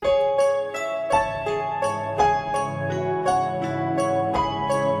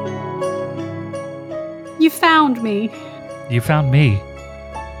found me. You found me.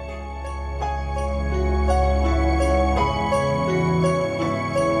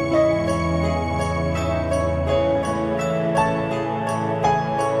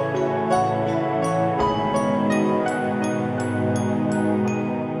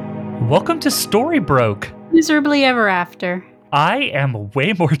 Welcome to Storybroke. Miserably ever after. I am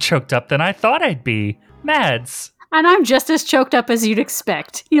way more choked up than I thought I'd be. Mads. And I'm just as choked up as you'd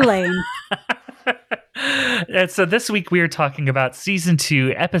expect. Elaine. And so this week we are talking about Season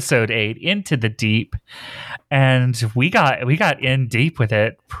 2, Episode 8, Into the Deep. And we got in deep with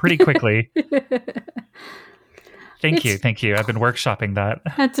it pretty quickly. Thank you. I've been workshopping that.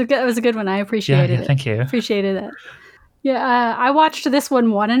 That was a good one. I appreciated it. Thank you. Appreciated it. Yeah, I watched this one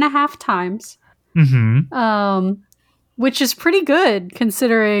 1.5 times. Mm-hmm. Which is pretty good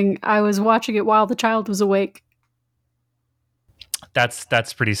considering I was watching it while the child was awake.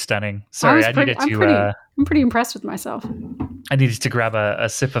 That's pretty stunning. Sorry, I'm pretty impressed with myself. I needed to grab a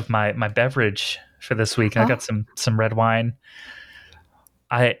sip of my beverage for this week. I got some red wine.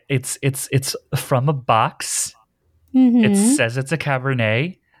 It's from a box. Mm-hmm. It says it's a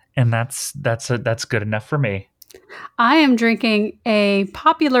Cabernet, and that's good enough for me. I am drinking a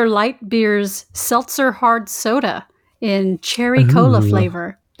Popular Light Beers seltzer hard soda in cherry cola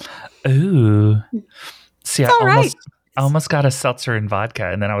flavor. Ooh. See, I right. almost got a seltzer and vodka,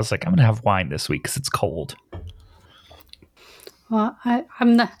 and then I was like, I'm going to have wine this week because it's cold. Well,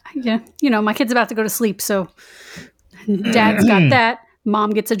 I'm not, my kid's about to go to sleep, so Dad's got that.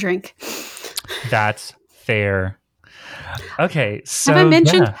 Mom gets a drink. That's fair. Okay, so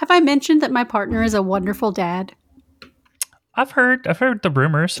have I mentioned that my partner is a wonderful dad? I've heard the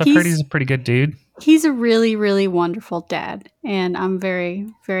rumors. I've heard he's a pretty good dude. He's a really, really wonderful dad, and I'm very,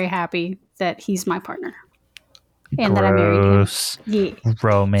 very happy that he's my partner. And that I married him. Yeah.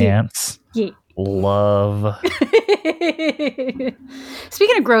 Romance. Yeah. Love.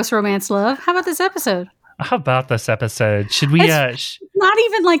 Speaking of gross romance love, how about this episode? Should we it's not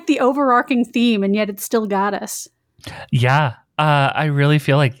even like the overarching theme, and yet it still got us. Yeah. I really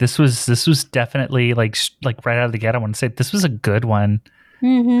feel like this was definitely like right out of the gate. I want to say this was a good one.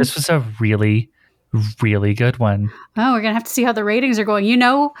 Mm-hmm. This was a really, really good one. Oh, we're gonna have to see how the ratings are going.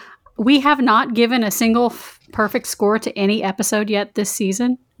 We have not given a single perfect score to any episode yet this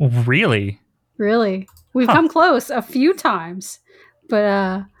season. Really? We've come close a few times,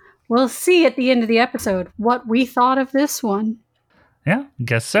 but we'll see at the end of the episode what we thought of this one. Yeah,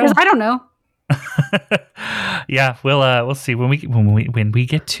 guess so. I don't know. Yeah, we'll see when we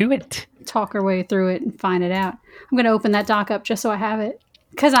get to it. Talk our way through it and find it out. I'm going to open that doc up just so I have it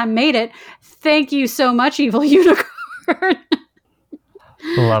because I made it. Thank you so much, Evil Unicorn.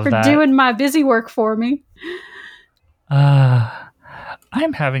 Love that. For doing my busy work for me.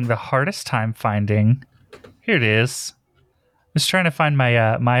 I'm having the hardest time finding. Here it is. I was trying to find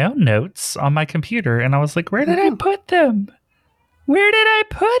my own notes on my computer, and I was like, where did I put them?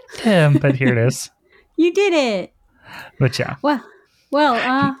 But here it is. You did it. But yeah.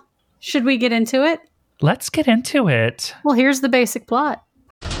 Well, should we get into it? Let's get into it. Well, here's the basic plot.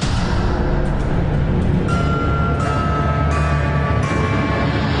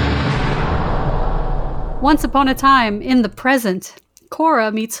 Once upon a time, in the present,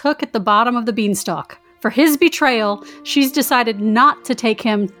 Cora meets Hook at the bottom of the beanstalk. For his betrayal, she's decided not to take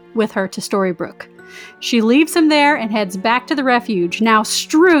him with her to Storybrook. She leaves him there and heads back to the refuge, now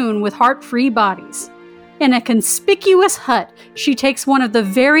strewn with heart-free bodies. In a conspicuous hut, she takes one of the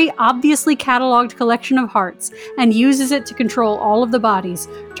very obviously cataloged collection of hearts and uses it to control all of the bodies,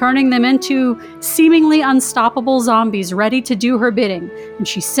 turning them into seemingly unstoppable zombies ready to do her bidding, and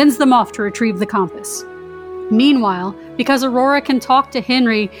she sends them off to retrieve the compass. Meanwhile, because Aurora can talk to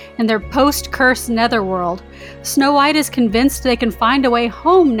Henry in their post-curse netherworld, Snow White is convinced they can find a way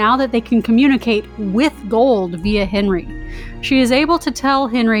home now that they can communicate with Gold via Henry. She is able to tell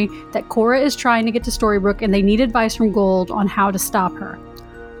Henry that Cora is trying to get to Storybrook and they need advice from Gold on how to stop her.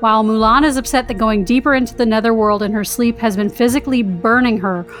 While Mulan is upset that going deeper into the netherworld in her sleep has been physically burning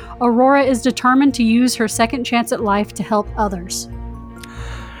her, Aurora is determined to use her second chance at life to help others.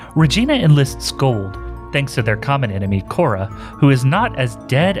 Regina enlists Gold, thanks to their common enemy, Cora, who is not as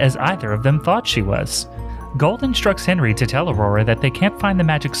dead as either of them thought she was. Gold instructs Henry to tell Aurora that they can't find the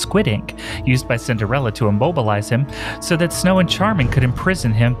magic squid ink used by Cinderella to immobilize him, so that Snow and Charming could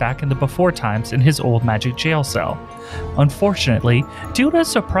imprison him back in the before times in his old magic jail cell. Unfortunately, due to a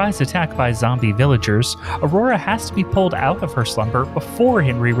surprise attack by zombie villagers, Aurora has to be pulled out of her slumber before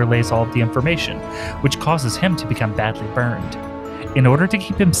Henry relays all of the information, which causes him to become badly burned. In order to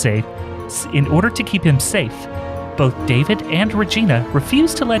keep him safe, both David and Regina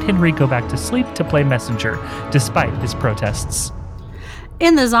refuse to let Henry go back to sleep to play messenger, despite his protests.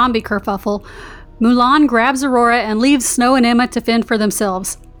 In the zombie kerfuffle, Mulan grabs Aurora and leaves Snow and Emma to fend for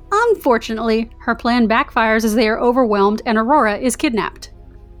themselves. Unfortunately, her plan backfires as they are overwhelmed and Aurora is kidnapped.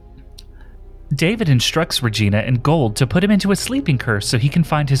 David instructs Regina and Gold to put him into a sleeping curse so he can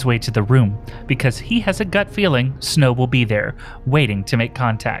find his way to the room, because he has a gut feeling Snow will be there, waiting to make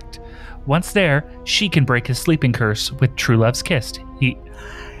contact. Once there, she can break his sleeping curse with True Love's kiss.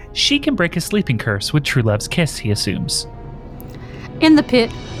 She can break his sleeping curse with True Love's kiss, he assumes. In the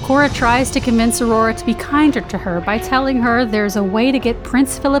pit, Cora tries to convince Aurora to be kinder to her by telling her there's a way to get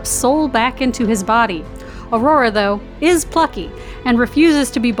Prince Philip's soul back into his body. Aurora, though, is plucky and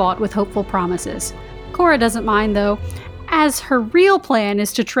refuses to be bought with hopeful promises. Cora doesn't mind, though, as her real plan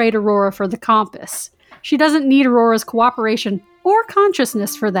is to trade Aurora for the compass. She doesn't need Aurora's cooperation or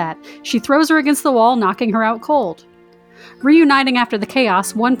consciousness for that. She throws her against the wall, knocking her out cold. Reuniting after the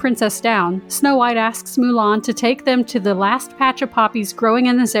chaos, one princess down, Snow White asks Mulan to take them to the last patch of poppies growing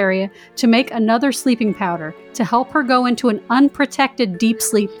in this area to make another sleeping powder to help her go into an unprotected deep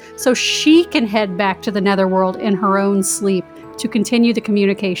sleep so she can head back to the Netherworld in her own sleep to continue the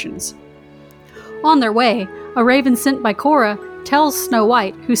communications. On their way, a raven sent by Cora tells Snow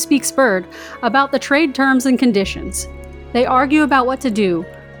White, who speaks bird, about the trade terms and conditions. They argue about what to do,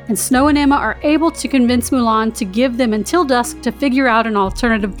 and Snow and Emma are able to convince Mulan to give them until dusk to figure out an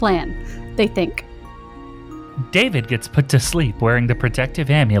alternative plan, they think. David gets put to sleep wearing the protective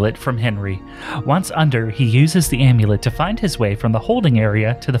amulet from Henry. Once under, he uses the amulet to find his way from the holding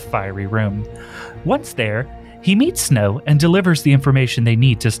area to the fiery room. Once there, he meets Snow and delivers the information they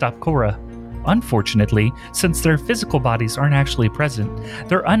need to stop Cora. Unfortunately, since their physical bodies aren't actually present,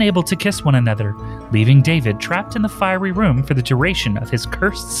 they're unable to kiss one another, leaving David trapped in the fiery room for the duration of his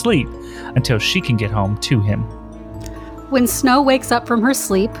cursed sleep until she can get home to him. When Snow wakes up from her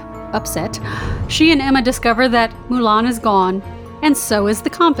sleep, upset, she and Emma discover that Mulan is gone, and so is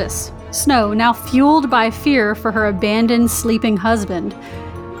the compass. Snow, now fueled by fear for her abandoned sleeping husband,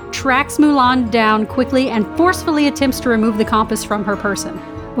 tracks Mulan down quickly and forcefully attempts to remove the compass from her person.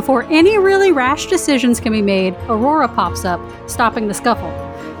 Before any really rash decisions can be made, Aurora pops up, stopping the scuffle.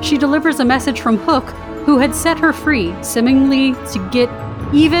 She delivers a message from Hook, who had set her free, seemingly to get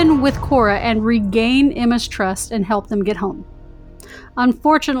even with Cora and regain Emma's trust and help them get home.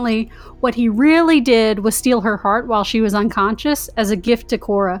 Unfortunately, what he really did was steal her heart while she was unconscious as a gift to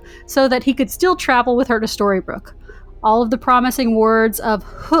Cora, so that he could still travel with her to Storybrooke. All of the promising words of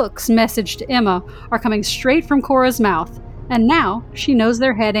Hook's message to Emma are coming straight from Cora's mouth, and now she knows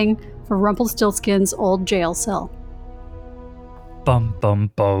they're heading for Rumpelstiltskin's old jail cell. Bum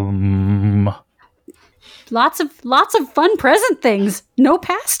bum bum. Lots of fun present things, no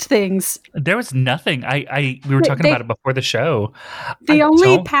past things. There was nothing. We were talking about it before the show. The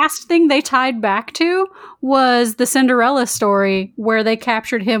only past thing they tied back to was the Cinderella story where they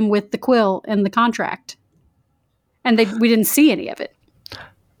captured him with the quill and the contract. And we didn't see any of it.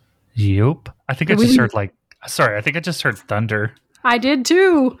 Yep. I think I just heard thunder. I did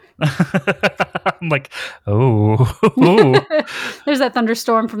too. I'm like, oh. There's that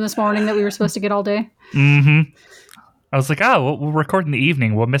thunderstorm from this morning that we were supposed to get all day. Mm-hmm. I was like, we'll record in the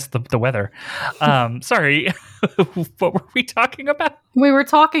evening. We'll miss the weather. Sorry. What were we talking about? We were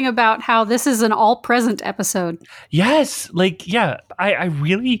talking about how this is an all-present episode. Yes. I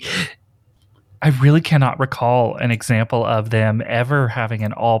really cannot recall an example of them ever having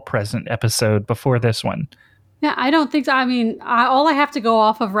an all-present episode before this one. Yeah, I don't think so. I mean, all I have to go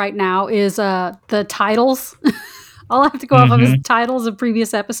off of right now is the titles. All I have to go off of is titles of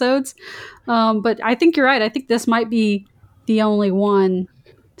previous episodes. But I think you're right. I think this might be the only one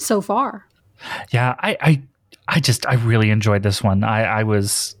so far. Yeah, I really enjoyed this one. I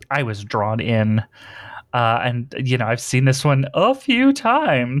was drawn in, and I've seen this one a few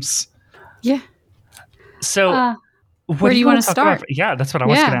times. Yeah. So, where do you want to start? About? Yeah, that's what I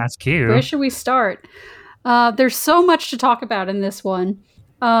was going to ask you. Where should we start? There's so much to talk about in this one.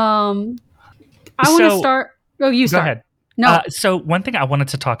 I want to start. Oh, you start. Go ahead. No. So one thing I wanted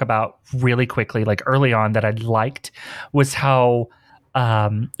to talk about really quickly, like early on, that I liked was how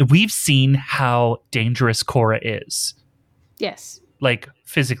we've seen how dangerous Cora is. Yes. Like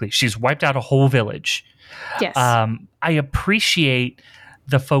physically, she's wiped out a whole village. Yes. I appreciate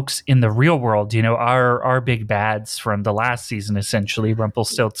the folks in the real world, our big bads from the last season, essentially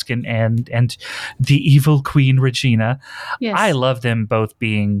Rumpelstiltskin and the evil Queen Regina. Yes. I love them both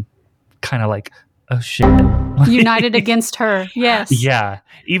being kind of like, oh shit, united against her. Yes. Yeah.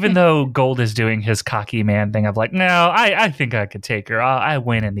 Even though Gold is doing his cocky man thing of like, no, I think I could take her. I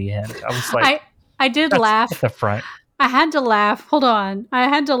win in the end. I was like, I did laugh at the front. I had to laugh. Hold on. I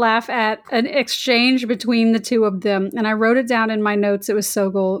had to laugh at an exchange between the two of them, and I wrote it down in my notes. It was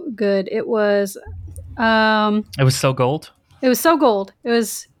so good. It was It was so gold. It was so gold. It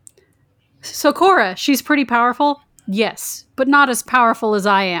was so Cora, she's pretty powerful. Yes, but not as powerful as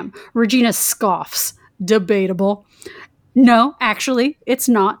I am. Regina scoffs. Debatable. No, actually, it's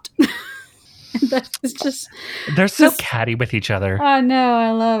not. It's just They're so catty with each other. I know,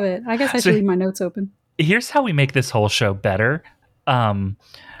 I love it. I guess I should leave my notes open. Here's how we make this whole show better.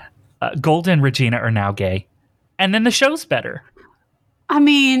 Gold and Regina are now gay, and then the show's better. I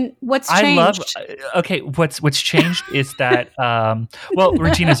mean, what's changed? What's changed is that well,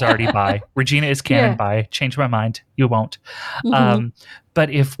 Regina's already bi. Regina is canon bi. Change my mind. You won't. Mm-hmm.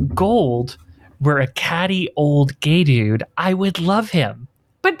 But if Gold were a catty old gay dude, I would love him.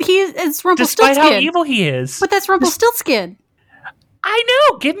 But it's Rumpelstiltskin. Despite how evil he is. But that's Rumpelstiltskin. I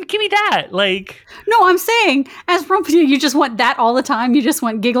know. Give me that. Like, no, I'm saying as Rumpelstiltskin, you just want that all the time. You just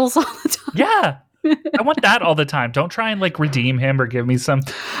want giggles all the time. Yeah. I want that all the time. Don't try and like redeem him or give me some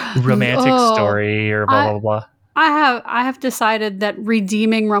romantic story or blah blah blah. I have decided that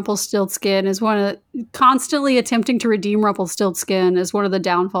redeeming Rumpelstiltskin is constantly attempting to redeem Rumpelstiltskin is one of the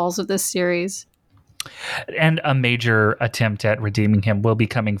downfalls of this series. And a major attempt at redeeming him will be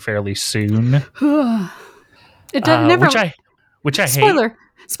coming fairly soon. It never, which I hate.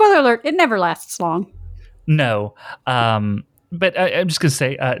 Spoiler alert! It never lasts long. No. But I'm just going to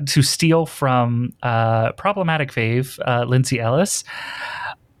say, to steal from problematic fave, Lindsay Ellis,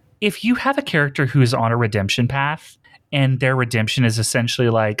 if you have a character who's on a redemption path and their redemption is essentially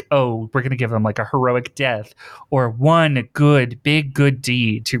like, oh, we're going to give them like a heroic death or one big good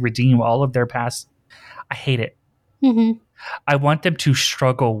deed to redeem all of their past, I hate it. Mm-hmm. I want them to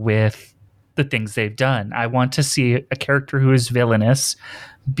struggle with the things they've done. I want to see a character who is villainous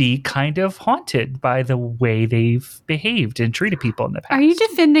be kind of haunted by the way they've behaved and treated people in the past. Are you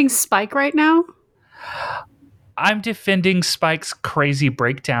defending Spike right now? I'm defending Spike's crazy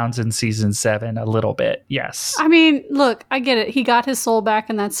breakdowns in season 7 a little bit. Yes. I mean, look, I get it. He got his soul back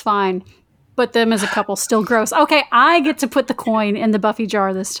and that's fine. But them as a couple still gross. Okay, I get to put the coin in the Buffy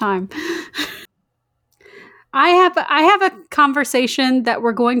jar this time. I have a conversation that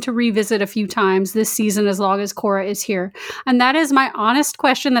we're going to revisit a few times this season as long as Cora is here. And that is my honest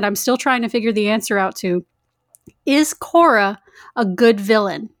question that I'm still trying to figure the answer out to. Is Cora a good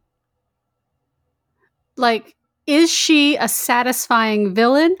villain? Like, is she a satisfying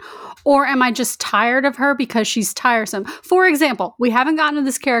villain? Or am I just tired of her because she's tiresome? For example, we haven't gotten to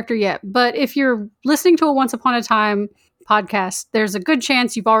this character yet, but if you're listening to a Once Upon a Time podcast, there's a good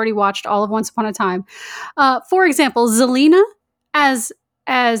chance you've already watched all of Once Upon a Time. For example, Zelena as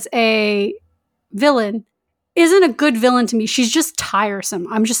a villain isn't a good villain to me. She's just tiresome.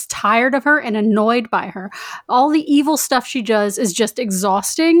 I'm just tired of her and annoyed by her. All the evil stuff she does is just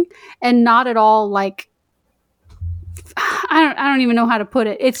exhausting and not at all like, I don't even know how to put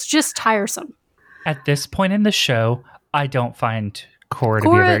it. It's just tiresome. At this point in the show, I don't find Cora to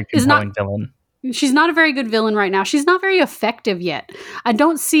be a very compelling villain. She's not a very good villain right now. She's not very effective yet. I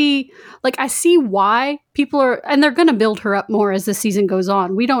don't see, like, I see why people are, and they're going to build her up more as the season goes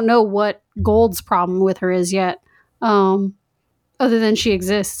on. We don't know what Gold's problem with her is yet, other than she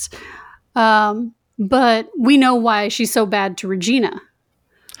exists. But we know why she's so bad to Regina.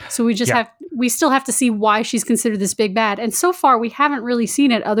 So we just we still have to see why she's considered this big bad. And so far, we haven't really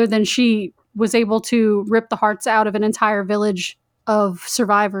seen it other than she was able to rip the hearts out of an entire village of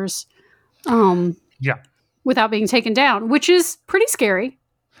survivors. Without being taken down, which is pretty scary.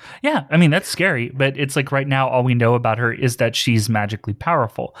 Yeah, I mean, that's scary, but it's like right now, all we know about her is that she's magically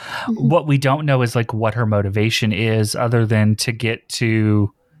powerful. Mm-hmm. What we don't know is like what her motivation is other than to get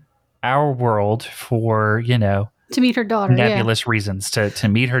to our world for, to meet her daughter. Nebulous reasons to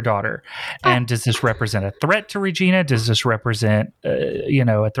meet her daughter. And does this represent a threat to Regina? Does this represent,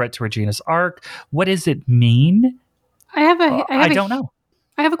 a threat to Regina's arc? What does it mean? I don't know.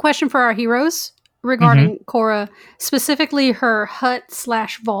 I have a question for our heroes regarding Cora, specifically her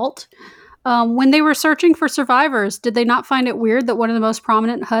hut/vault. When they were searching for survivors, did they not find it weird that one of the most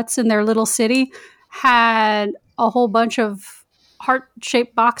prominent huts in their little city had a whole bunch of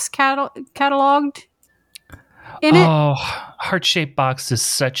heart-shaped box cataloged in it? Oh, Heart-Shaped Box is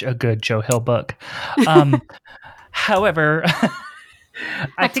such a good Joe Hill book. However,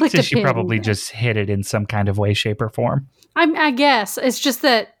 I think that she probably just hid it in some kind of way, shape, or form. I guess it's just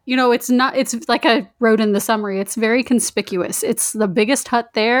that, it's like I wrote in the summary. It's very conspicuous. It's the biggest hut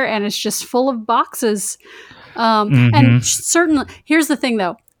there and it's just full of boxes. And certainly, here's the thing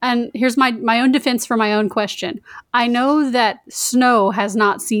though. And here's my own defense for my own question. I know that Snow has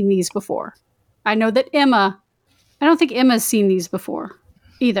not seen these before. I know that Emma I don't think Emma's seen these before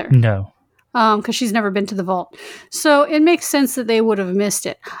either. No. Because she's never been to the vault. So it makes sense that they would have missed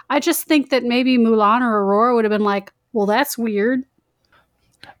it. I just think that maybe Mulan or Aurora would have been like, well, that's weird.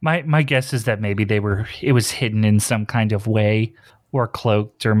 My guess is that maybe it was hidden in some kind of way, or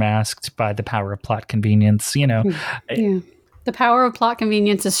cloaked or masked by the power of plot convenience, Yeah. The power of plot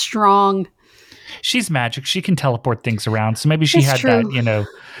convenience is strong. She's magic. She can teleport things around. So maybe she It's had true. that,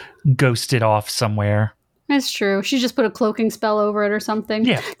 ghosted off somewhere. That's true. She just put a cloaking spell over it or something.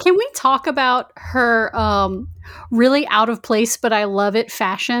 Yeah. Can we talk about her really out of place, but I love it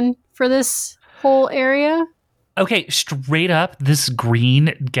fashion for this whole area? Okay, straight up, this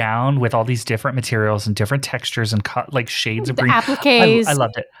green gown with all these different materials and different textures and shades of The green. appliques. I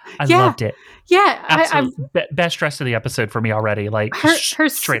loved it. I Yeah. loved it. Yeah. Absolutely. Best dress of the episode for me already. Her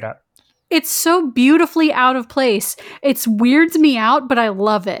Straight up. It's so beautifully out of place. It weirds me out, but I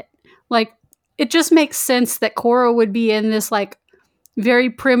love it. Like, it just makes sense that Korra would be in this, like, very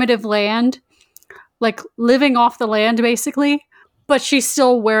primitive land, like, living off the land, basically, but she's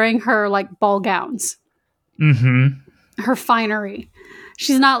still wearing her, like, ball gowns. Mm-hmm. Her finery.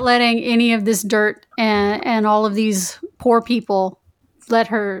 She's not letting any of this dirt and all of these poor people let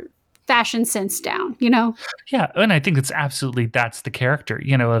her fashion sense down, Yeah, and I think that's the character.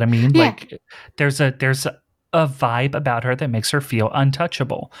 You know what I mean? Yeah. Like, there's a vibe about her that makes her feel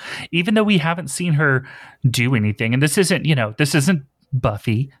untouchable, even though we haven't seen her do anything. And this isn't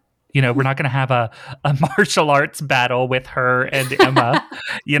Buffy. We're not going to have a martial arts battle with her and Emma.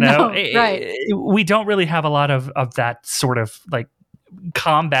 No, right. We don't really have a lot of that sort of like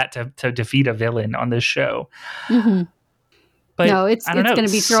combat to defeat a villain on this show. Mm-hmm. But no, it's going to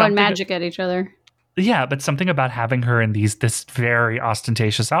be throwing something- magic at each other. Yeah, but something about having her in this very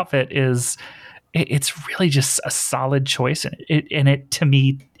ostentatious outfit it's really just a solid choice, and it to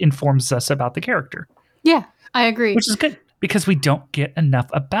me informs us about the character. Yeah, I agree. Which is good, because we don't get enough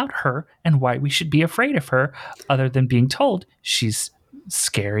about her and why we should be afraid of her, other than being told she's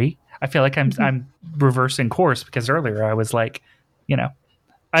scary. I feel like I'm reversing course, because earlier I was like,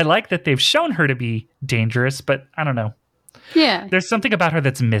 I like that they've shown her to be dangerous, but I don't know. Yeah. There's something about her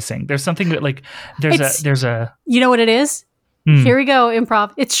that's missing. There's something that, like, there's a You know what it is? Here we go,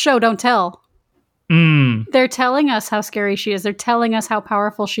 improv. It's show, don't tell. They're telling us how scary she is. They're telling us how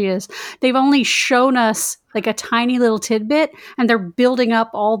powerful she is. They've only shown us like a tiny little tidbit, and they're building up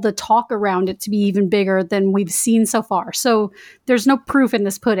all the talk around it to be even bigger than we've seen so far. So there's no proof in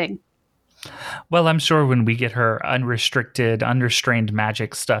this pudding. Well, I'm sure when we get her unrestricted, unrestrained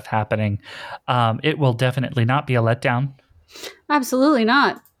magic stuff happening, it will definitely not be a letdown. Absolutely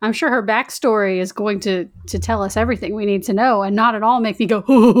not. I'm sure her backstory is going to tell us everything we need to know, and not at all make me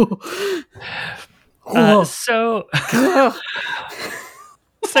go, so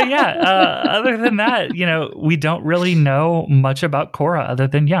yeah, other than that, we don't really know much about Korra other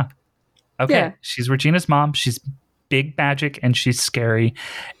than, she's Regina's mom. She's big magic and she's scary,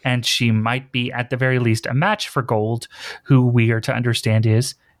 and she might be at the very least a match for Gold, who we are to understand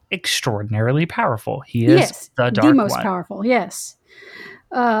is extraordinarily powerful. He is the Dark most One. Powerful. Yes.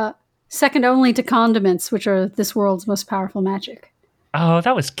 Second only to condiments, which are this world's most powerful magic. Oh,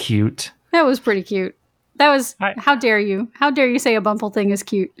 that was cute. That was pretty cute. That was, how dare you? How dare you say a Bumble thing is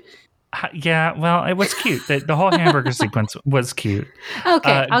cute? Yeah, well, it was cute. The whole hamburger sequence was cute.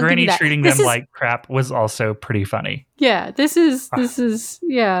 Okay, I'll Granny give you that. treating them like crap was also pretty funny. Yeah, this is,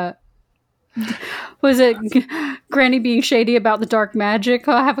 yeah. Was it Granny being shady about the dark magic?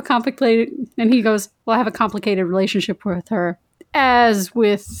 I have a complicated, and he goes, well, I have a complicated relationship with her, as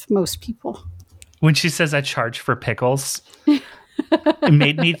with most people. When she says I charge for pickles, it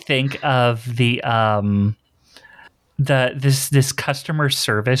made me think of this customer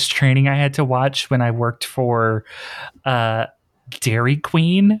service training I had to watch when I worked for Dairy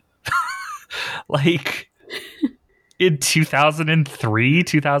Queen, like in 2003,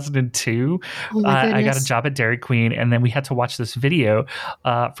 2002. I got a job at Dairy Queen, and then we had to watch this video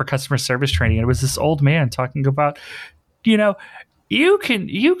for customer service training. And it was this old man talking about, you can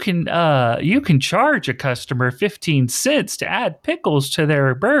charge a customer 15 cents to add pickles to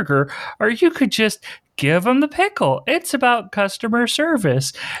their burger, or you could just give them the pickle. It's about customer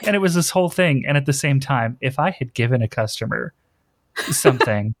service. And it was this whole thing. And at the same time, if I had given a customer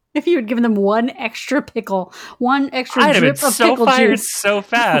something, if you had given them one extra pickle, one extra I'd have drip been of so pickle fired juice. so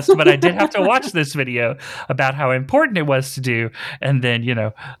fast. But I did have to watch this video about how important it was to do, and then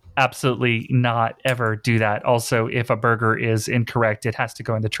absolutely not ever do that. Also, if a burger is incorrect, it has to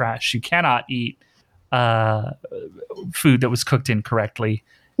go in the trash. You cannot eat food that was cooked incorrectly.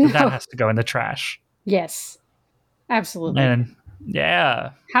 No. That has to go in the trash. Yes, absolutely. And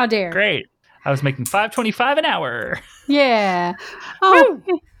yeah, how dare? great. I was making $5.25 an hour. Yeah. Oh,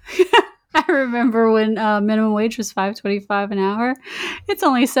 I remember when minimum wage was $5.25 an hour. It's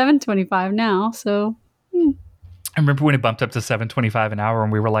only $7.25 now. So I remember when it bumped up to $7.25 an hour,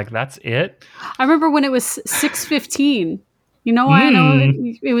 and we were like, "That's it." I remember when it was $6.15. You know why I know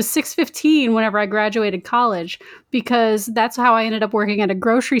it was $6.15 whenever I graduated college, because that's how I ended up working at a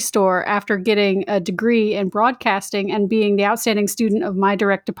grocery store after getting a degree in broadcasting and being the outstanding student of my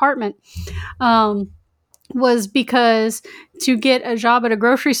direct department. Was because to get a job at a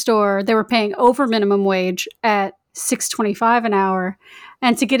grocery store, they were paying over minimum wage at $6.25 an hour.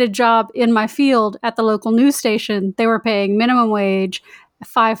 And to get a job in my field at the local news station, they were paying minimum wage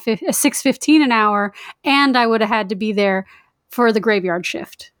 $6.15 an hour, and I would have had to be there for the graveyard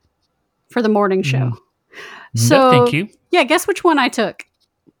shift for the morning show. So, no, thank you. Yeah, guess which one I took?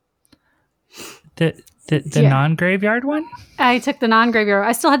 The non-graveyard one? I took the non-graveyard.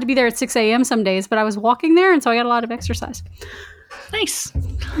 I still had to be there at 6 a.m. some days, but I was walking there, and so I got a lot of exercise. Nice.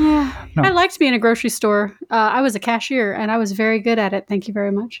 Yeah, No. I liked being in a grocery store. I was a cashier, and I was very good at it. Thank you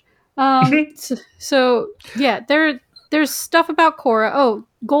very much. So yeah, there's stuff about Cora. Oh,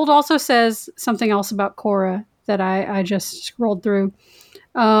 Gold also says something else about Cora that I just scrolled through.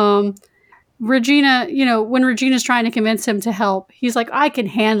 Regina, when Regina's trying to convince him to help, he's like, I can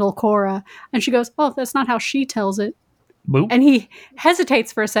handle Cora. And she goes, oh, that's not how she tells it. Boop. And he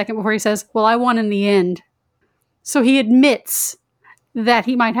hesitates for a second before he says, well, I won in the end. So he admits that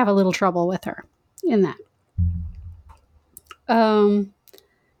he might have a little trouble with her in that.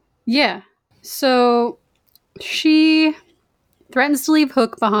 Yeah. So she threatens to leave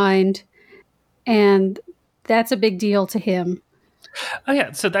Hook behind, and that's a big deal to him. Oh,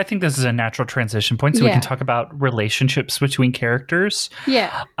 yeah. So I think this is a natural transition point, so we can talk about relationships between characters.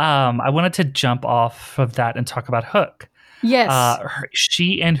 Yeah. I wanted to jump off of that and talk about Hook. Yes.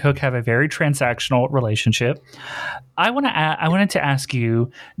 She and Hook have a very transactional relationship. I wanted to ask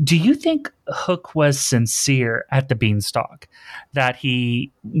you, do you think Hook was sincere at the Beanstalk? That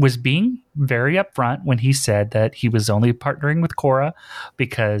he was being very upfront when he said that he was only partnering with Cora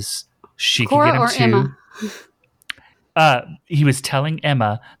because she Cora could get him or Emma? He was telling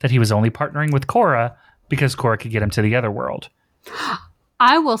Emma that he was only partnering with Cora because Cora could get him to the other world.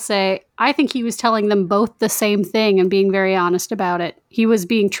 I will say, I think he was telling them both the same thing and being very honest about it. He was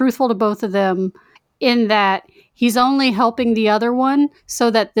being truthful to both of them in that he's only helping the other one so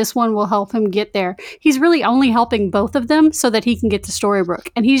that this one will help him get there. He's really only helping both of them so that he can get to Storybrooke.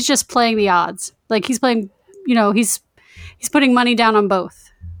 And he's just playing the odds. Like he's playing, he's putting money down on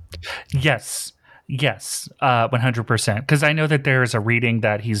both. Yes. 100%. Because I know that there's a reading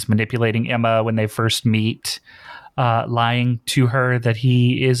that he's manipulating Emma when they first meet, lying to her that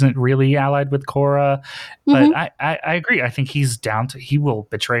he isn't really allied with Cora. But I agree. I think he's he will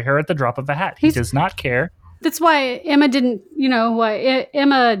betray her at the drop of a hat. He does not care. That's why Emma didn't, why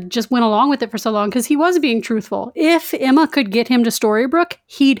Emma just went along with it for so long, because he was being truthful. If Emma could get him to Storybrooke,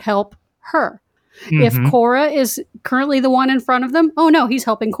 he'd help her. Mm-hmm. If Cora is currently the one in front of them, oh no, he's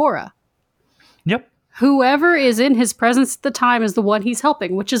helping Cora. Yep. Whoever is in his presence at the time is the one he's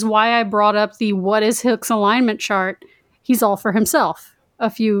helping, which is why I brought up the what is Hook's alignment chart. He's all for himself a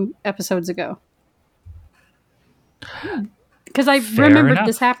few episodes ago. Because I remembered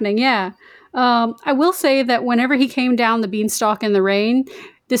this happening, yeah. I will say that whenever he came down the beanstalk in the rain,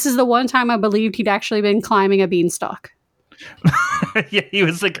 this is the one time I believed he'd actually been climbing a beanstalk. Yeah, he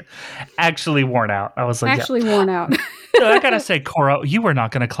was like actually worn out. I was like, worn out. So I gotta say, Cora, you were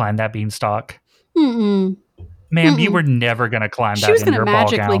not going to climb that beanstalk. Mm-mm. Ma'am, you were never going to climb that. She was going to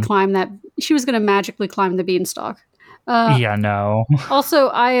magically climb that. She was going to magically climb the beanstalk. Yeah, no. Also,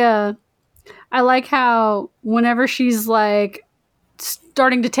 I like how whenever she's like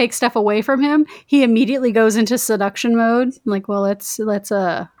starting to take stuff away from him, he immediately goes into seduction mode. Like, well, let's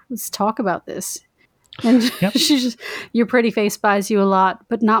talk about this. And she's just, your pretty face buys you a lot,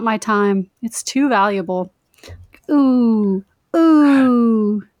 but not my time. It's too valuable. Ooh.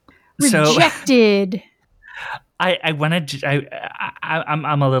 Rejected. So,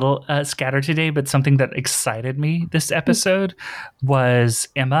 I'm a little scattered today, but something that excited me this episode was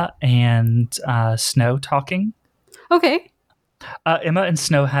Emma and Snow talking. Okay. Emma and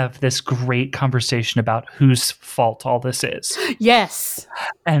Snow have this great conversation about whose fault all this is. Yes.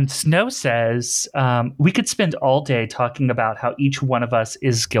 And Snow says, we could spend all day talking about how each one of us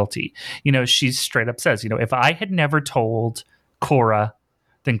is guilty. She straight up says, if I had never told Cora,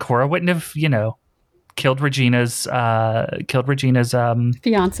 then Cora wouldn't have, killed Regina's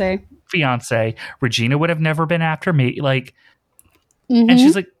fiance. Regina would have never been after me. Like, and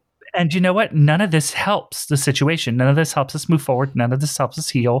she's like, And you know what? None of this helps the situation. None of this helps us move forward. None of this helps us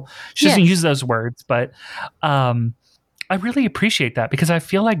heal. She doesn't use those words, but I really appreciate that because I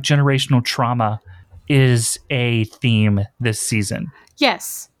feel like generational trauma is a theme this season.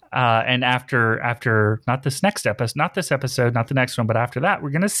 Yes. And after not this episode, not the next one, but after that, we're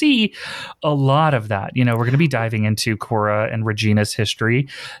going to see a lot of that. We're going to be diving into Cora and Regina's history,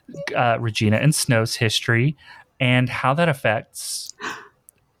 Regina and Snow's history, and how that affects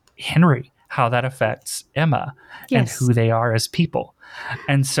Henry, how that affects Emma, and who they are as people.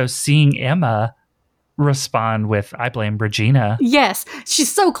 And so seeing Emma respond with, I blame Regina. Yes,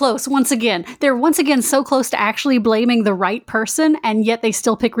 she's so close once again. They're once again so close to actually blaming the right person, and yet they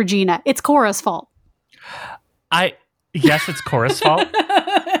still pick Regina. It's Cora's fault. Yes, it's Cora's fault.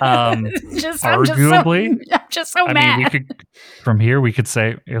 Arguably. I'm just so mad. From here, we could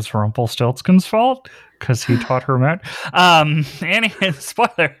say it's Rumpelstiltskin's fault because he taught her math. Anyway,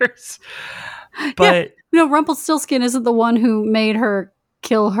 spoilers. But Rumpelstiltskin isn't the one who made her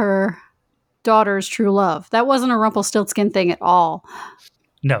kill her daughter's true love. That wasn't a Rumpelstiltskin thing at all.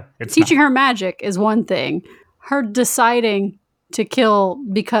 No, it's teaching her magic is one thing. Her deciding to kill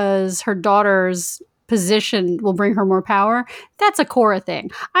because her daughter's position will bring her more power, that's a Cora thing.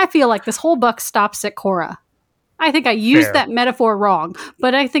 I feel like this whole buck stops at Cora. I think I used that metaphor wrong,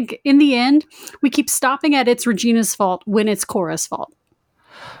 but I think in the end, we keep stopping at it's Regina's fault when it's Cora's fault.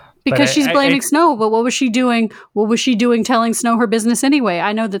 Because she's blaming Snow, but what was she doing? What was she doing telling Snow her business anyway?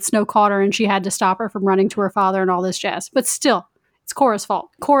 I know that Snow caught her and she had to stop her from running to her father and all this jazz. But still, it's Cora's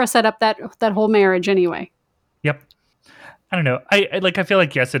fault. Cora set up that whole marriage anyway. Yep. I don't know. I feel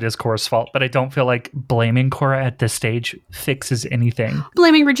like, yes, it is Cora's fault, but I don't feel like blaming Cora at this stage fixes anything.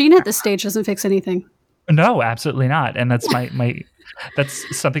 Blaming Regina at this stage doesn't fix anything. No, absolutely not. And that's my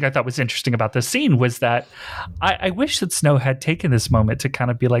that's something I thought was interesting about this scene was that I wish that Snow had taken this moment to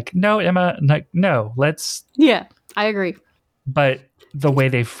kind of be like, no, Emma, no, let's. Yeah, I agree. But the way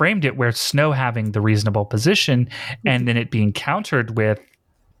they framed it, where Snow having the reasonable position and then it being countered with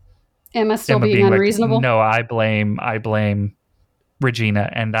Emma being unreasonable. Like, no, I blame Regina,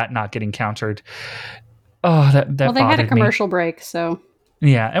 and that not getting countered. Oh, that well, they had a commercial break, so.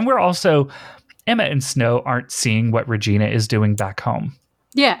 Yeah, and we're also. Emma and Snow aren't seeing what Regina is doing back home.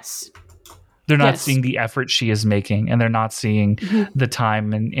 Yes. They're not seeing the effort she is making, and they're not seeing the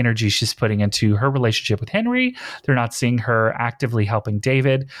time and energy she's putting into her relationship with Henry. They're not seeing her actively helping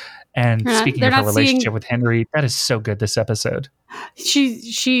David. And speaking of her relationship with Henry, that is so good this episode.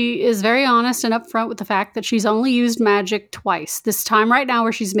 She is very honest and upfront with the fact that she's only used magic twice. This time right now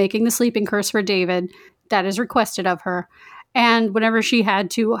where she's making the sleeping curse for David, that is requested of her. And whenever she had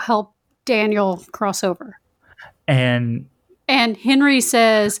to help Daniel cross over. And Henry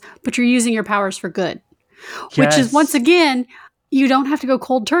says, but you're using your powers for good. Yes. Which is, once again, you don't have to go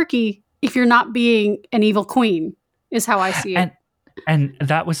cold turkey if you're not being an evil queen, is how I see it. And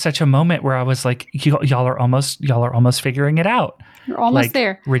that was such a moment where I was like, y'all are almost figuring it out. You're almost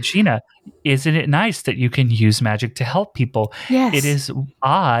there. Regina, isn't it nice that you can use magic to help people? Yes. It is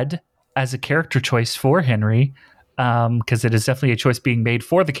odd as a character choice for Henry, because it is definitely a choice being made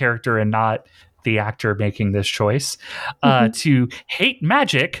for the character and not the actor making this choice, to hate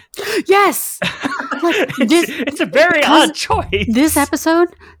magic. Yes. It's a very odd choice. This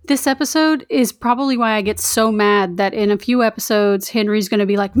episode is probably why I get so mad that in a few episodes, Henry's going to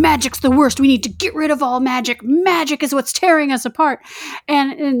be like, magic's the worst. We need to get rid of all magic. Magic is what's tearing us apart.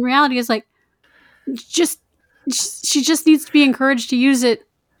 And in reality, it's like, she just needs to be encouraged to use it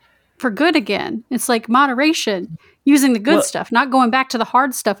for good again. It's like moderation, using the good stuff, not going back to the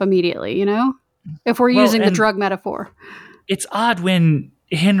hard stuff immediately, if we're using the drug metaphor. It's odd when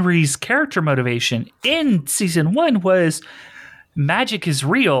Henry's character motivation in season 1 was magic is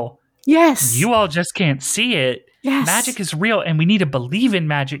real. Yes. You all just can't see it. Yes. Magic is real and we need to believe in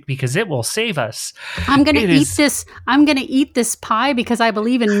magic because it will save us. I'm going to eat this. I'm going to eat this pie because I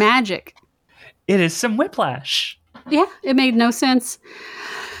believe in magic. It is some whiplash. Yeah, it made no sense.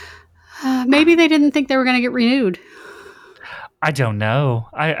 Maybe they didn't think they were going to get renewed. I don't know.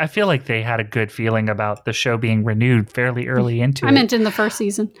 I feel like they had a good feeling about the show being renewed fairly early into it. I meant in the first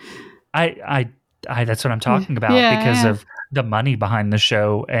season. I that's what I'm talking about because of the money behind the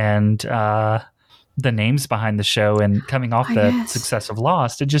show and the names behind the show and coming off the success of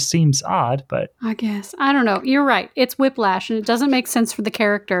Lost. It just seems odd, but I guess. I don't know. You're right. It's whiplash and it doesn't make sense for the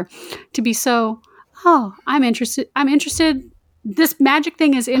character to be so, I'm interested. This magic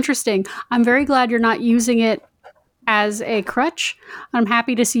thing is interesting. I'm very glad you're not using it as a crutch. I'm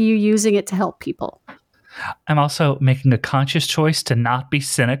happy to see you using it to help people. I'm also making a conscious choice to not be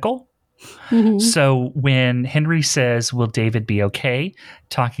cynical. Mhm. So when Henry says, "Will David be okay?"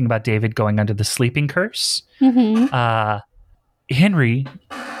 talking about David going under the sleeping curse, Mhm. Henry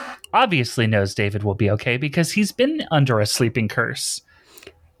obviously knows David will be okay because he's been under a sleeping curse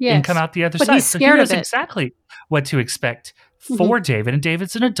and come Yes. out the other But he's side. So he scared of knows it. exactly what to expect Mhm. for David, and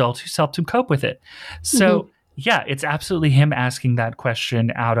David's an adult who's helped him cope with it. So Mhm. yeah, it's absolutely him asking that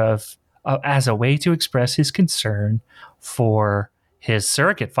question out of as a way to express his concern for his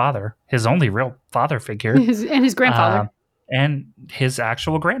surrogate father, his only real father figure, And his uh, grandfather. and his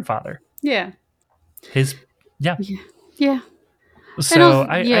actual grandfather. Yeah. His yeah. Yeah. Yeah. And So also,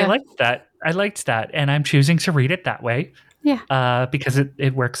 I yeah. liked that. I liked that, and I'm choosing to read it that way Yeah. because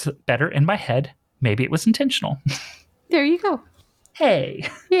it works better in my head. Maybe it was intentional. There you go. Hey.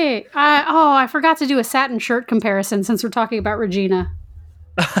 Yay. I forgot to do a satin shirt comparison since we're talking about Regina.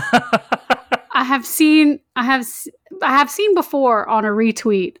 I have seen before on a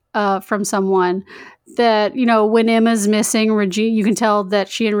retweet from someone that, when Emma's missing, Regina, you can tell that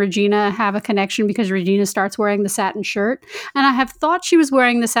she and Regina have a connection because Regina starts wearing the satin shirt. And I have thought she was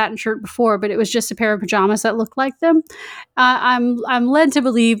wearing the satin shirt before, but it was just a pair of pajamas that looked like them. I'm led to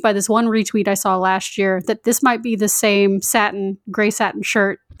believe by this one retweet I saw last year that this might be the same gray satin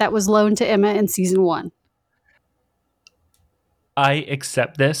shirt that was loaned to Emma in season 1. I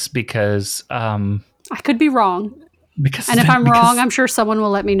accept this because I could be wrong. because And if I'm wrong, because I'm sure someone will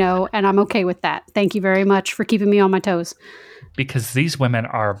let me know, and I'm okay with that. Thank you very much for keeping me on my toes. because these women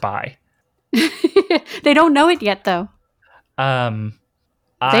are bi. They don't know it yet, though. Um,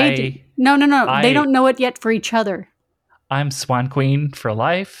 They do. I No. They I don't know it yet for each other. I'm Swan Queen for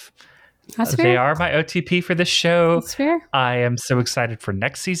life. That's They fair. are my OTP for this show. That's fair. I am so excited for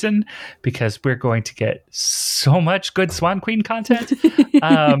next season because we're going to get so much good Swan Queen content.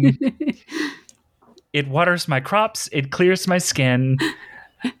 It waters my crops. It clears my skin.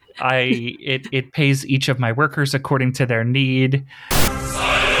 It pays each of my workers according to their need.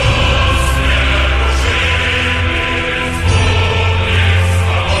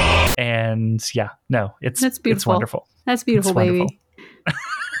 And yeah, no, That's it's beautiful. wonderful. That's beautiful, It's wonderful.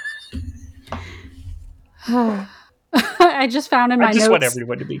 baby. I just found in my I just want notes.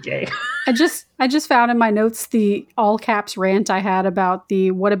 everyone to be gay. I just found in my notes the all caps rant I had about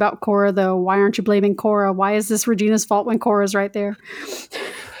the "what about Cora though? Why aren't you blaming Cora? Why is this Regina's fault when Cora's right there?"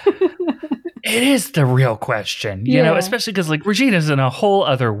 It is the real question, Yeah. especially because like Regina's in a whole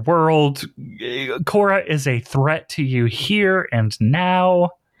other world. Cora is a threat to you here and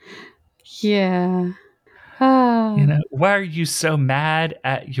now. Yeah. Why are you so mad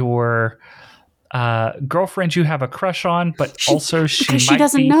at your girlfriend you have a crush on, but also she because might she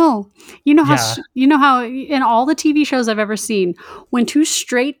doesn't be know. You know how Yeah. in all the TV shows I've ever seen, when two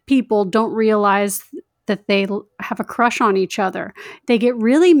straight people don't realize that they have a crush on each other, they get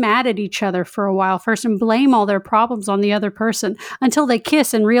really mad at each other for a while first and blame all their problems on the other person until they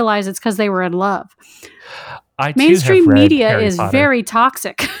kiss and realize it's because they were in love. I too Mainstream have read media Harry is Potter. very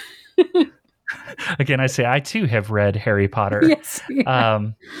toxic. Again, I say I too have read Harry Potter. Yes. Yeah.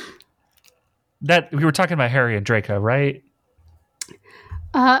 That we were talking about Harry and Draco, right?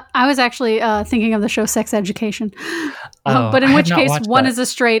 I was actually thinking of the show Sex Education, Oh, but in I have which not case watched one that. is a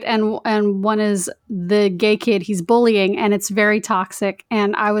straight and one is the gay kid he's bullying, and it's very toxic.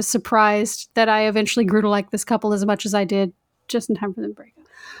 And I was surprised that I eventually grew to like this couple as much as I did, just in time for them to break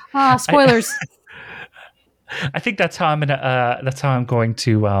up. Spoilers. I think that's how I'm going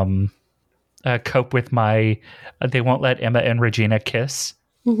to cope with my they won't let Emma and Regina kiss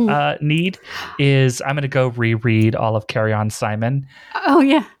need is I'm going to go reread all of Carry On Simon Oh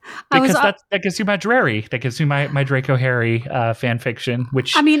yeah, because that gives you my Drarry, that gives you my Draco Harry fan fiction,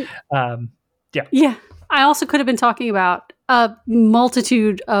 which I mean, yeah. yeah. I also could have been talking about a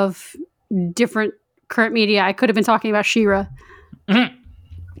multitude of different current media. I could have been talking about She-Ra.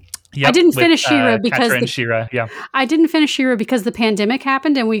 Yep, I didn't with, finish She-Ra because Catra and She-Ra, yeah. I didn't finish She-Ra because the pandemic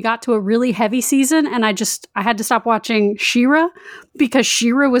happened and we got to a really heavy season, and I had to stop watching She-Ra because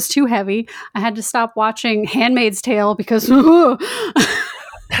She-Ra was too heavy. I had to stop watching Handmaid's Tale because That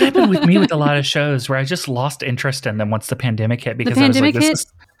happened with me with a lot of shows where I just lost interest in them once the pandemic hit because I was like,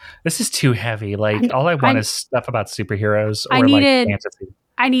 this is too heavy. Like all I want is stuff about superheroes or like fantasy.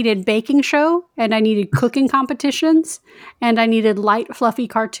 I needed baking show, and I needed cooking competitions, and I needed light, fluffy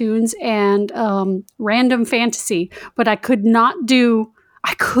cartoons and random fantasy. But I could not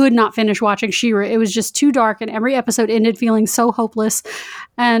finish watching She-Ra. It was just too dark, and every episode ended feeling so hopeless,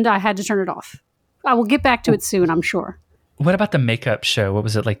 and I had to turn it off. I will get back to it soon, I'm sure. What about the makeup show? What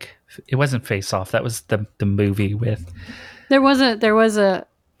was it like? It wasn't Face Off. That was the movie with. There was a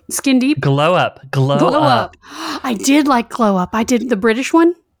Skin Deep. Glow Up. I did like Glow Up. I did the British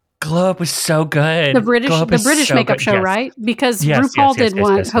one. Glow Up was so good. The British makeup show, yes. right? Because Yes, RuPaul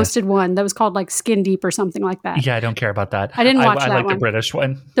yes, hosted one that was called like Skin Deep or something like that. Yeah, I don't care about that. I didn't watch I that like one. the British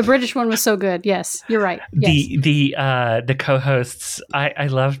one. The British one was so good. Yes, you're right. Yes. The co-hosts. I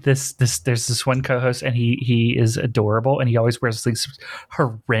love this. There's this one co-host, and he is adorable, and he always wears these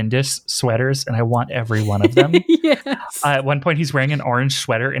horrendous sweaters, and I want every one of them. Yes. At one point, he's wearing an orange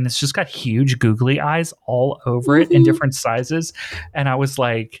sweater, and it's just got huge googly eyes all over it in different sizes, and I was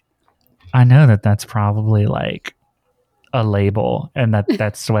like, I know that's probably like a label, and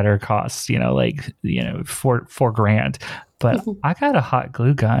that sweater costs $4,000, but I got a hot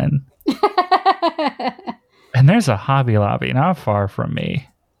glue gun. And there's a Hobby Lobby not far from me.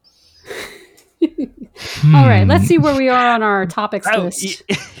 All right, let's see where we are on our topics list.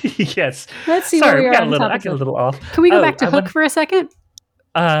 Yes. Let's see where we are on the topics I get a little off. Can we go back to Hook for a second?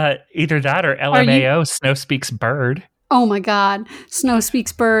 Either that or LMAO, Snow Speaks Bird. Oh my God. Snow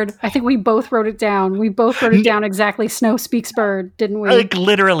Speaks Bird. I think we both wrote it down. We both wrote it down exactly. Snow Speaks Bird, didn't we? Like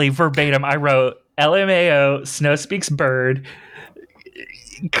literally verbatim, I wrote LMAO, Snow Speaks Bird,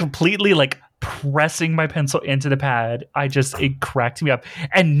 completely like pressing my pencil into the pad. It cracked me up,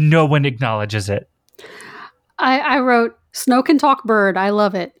 and no one acknowledges it. I wrote Snow Can Talk Bird. I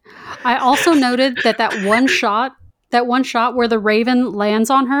love it. I also noted that one shot where the raven lands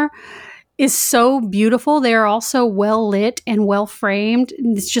on her is so beautiful. They are also well lit and well framed.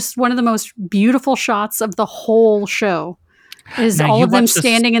 It's just one of the most beautiful shots of the whole show. Is now all of them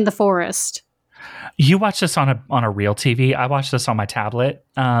standing in the forest. You watched this on a real TV. I watched this on my tablet.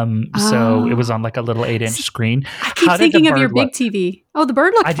 So it was on like a little 8-inch screen. I keep thinking of your big TV. Oh, the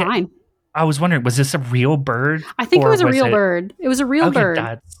bird looked fine. I was wondering, was this a real bird? I think it was a real bird. It was a real bird.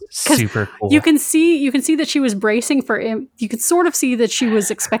 That's super cool. You can see that she was bracing for him. You can sort of see that she was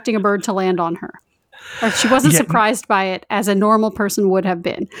expecting a bird to land on her. Or she wasn't surprised by it as a normal person would have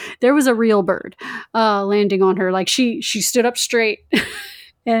been. There was a real bird landing on her. Like she stood up straight.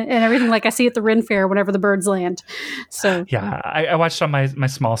 And everything like I see at the Ren Fair whenever the birds land. So yeah, I watched on my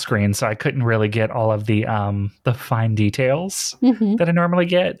small screen, so I couldn't really get all of the fine details that I normally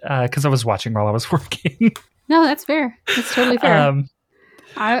get because I was watching while I was working. No, that's fair. That's totally fair.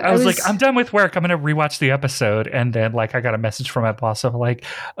 I was like, I'm done with work. I'm going to rewatch the episode. And then like I got a message from my boss of like,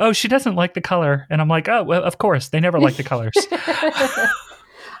 oh, she doesn't like the color. And I'm like, oh, well, of course. They never like the colors.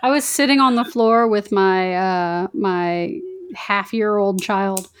 I was sitting on the floor with my half-year-old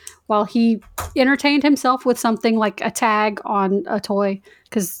child while he entertained himself with something like a tag on a toy,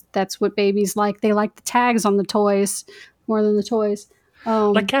 because that's what babies like. They like the tags on the toys more than the toys.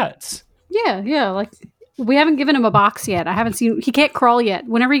 Like cats. Yeah. Like we haven't given him a box yet. I haven't seen. He can't crawl yet.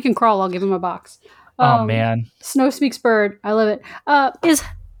 Whenever he can crawl, I'll give him a box. Oh man. Snow Speaks Bird. I love it. I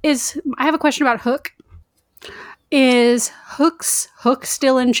have a question about Hook. Is Hook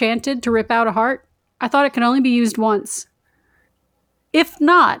still enchanted to rip out a heart? I thought it could only be used once. If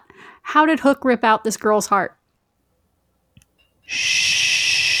not, how did Hook rip out this girl's heart?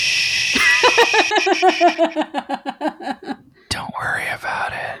 Shh. Don't worry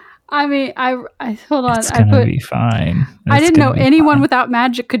about it. I mean, I hold on. It's gonna be fine. I didn't know anyone without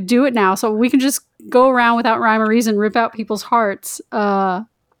magic could do it now, so we can just go around without rhyme or reason, rip out people's hearts. I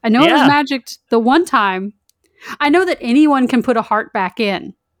know it was magicked the one time. I know that anyone can put a heart back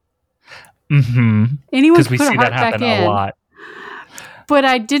in. Mm-hmm. Anyone can we put see a heart that happen back in. A lot. But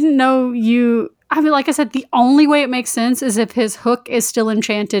I didn't know you. I mean, like I said, the only way it makes sense is if his hook is still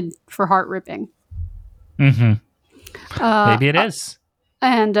enchanted for heart ripping. Mm-hmm. Maybe it is.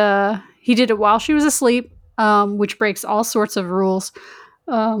 And he did it while she was asleep, which breaks all sorts of rules.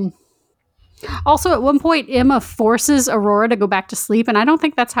 Also, at one point, Emma forces Aurora to go back to sleep, and I don't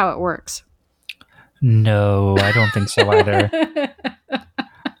think that's how it works. No, I don't think so either.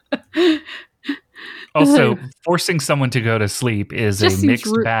 Also, forcing someone to go to sleep is a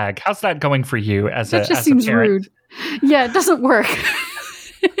mixed bag. How's that going for you as a parent? That just seems rude. Yeah, it doesn't work.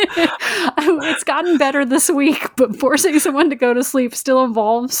 It's gotten better this week, but forcing someone to go to sleep still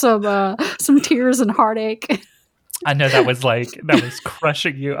involves some tears and heartache. I know that was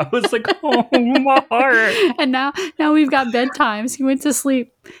crushing you. I was like, oh, my heart. And now we've got bedtimes. He went to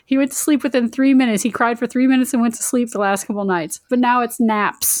sleep. He went to sleep within 3 minutes. He cried for 3 minutes and went to sleep the last couple nights. But now it's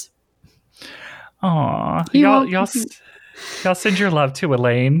naps. Aw, y'all send your love to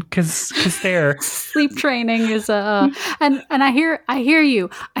Elaine because their sleep training is and I hear you.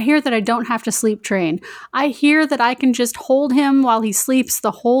 I hear that I don't have to sleep train. I hear that I can just hold him while he sleeps the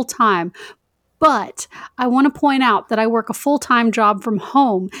whole time. But I want to point out that I work a full-time job from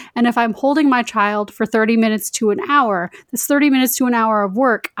home. And if I'm holding my child for 30 minutes to an hour, this 30 minutes to an hour of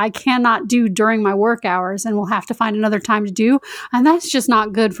work I cannot do during my work hours and will have to find another time to do. And that's just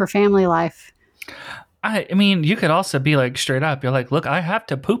not good for family life. I mean, you could also be like straight up. You're like, look, I have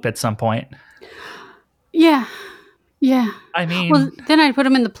to poop at some point. Yeah. Yeah. I mean, well, then I'd put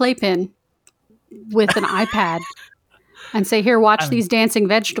him in the playpen with an iPad and say, here, watch these dancing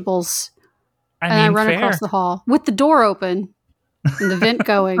vegetables. I run across the hall with the door open and the vent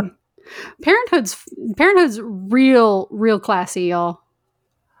going. Parenthood's real classy, y'all.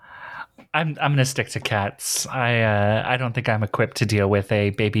 I'm gonna stick to cats. I don't think I'm equipped to deal with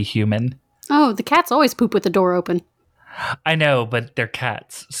a baby human. Oh, the cats always poop with the door open. I know, but they're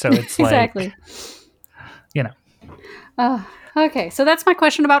cats, so it's exactly. Okay, so that's my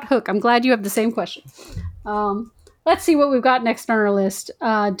question about Hook. I'm glad you have the same question. Let's see what we've got next on our list.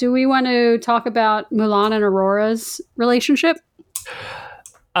 Do we want to talk about Mulan and Aurora's relationship?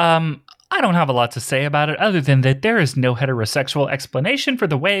 I don't have a lot to say about it other than that there is no heterosexual explanation for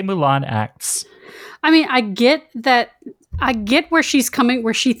the way Mulan acts. I mean, I get that. I get where she's coming,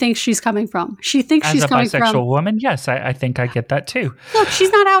 where she thinks she's coming from. She thinks she's coming from... As a bisexual woman, yes, I think I get that too. Look,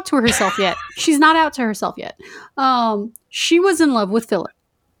 she's not out to herself yet. She was in love with Philip.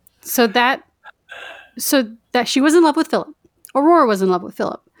 So that she was in love with Philip. Aurora was in love with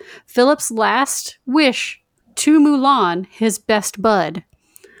Philip. Philip's last wish to Mulan, his best bud,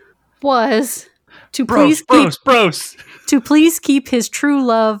 was to please keep his true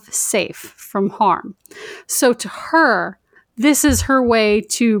love safe from harm. So to her, this is her way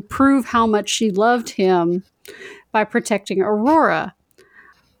to prove how much she loved him by protecting Aurora.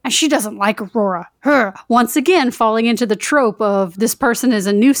 And she doesn't like Aurora. Her, once again, falling into the trope of this person is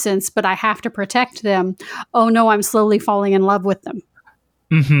a nuisance, but I have to protect them. Oh no, I'm slowly falling in love with them.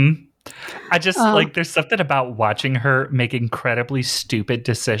 Mm-hmm. I just there's something about watching her make incredibly stupid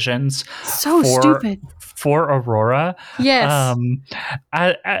decisions. So stupid. For Aurora. Yes.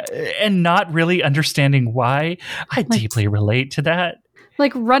 And not really understanding why. I deeply relate to that.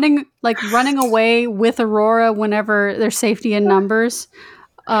 Like running away with Aurora whenever there's safety in numbers.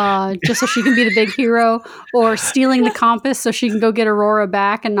 Just so she can be the big hero, or stealing the compass so she can go get Aurora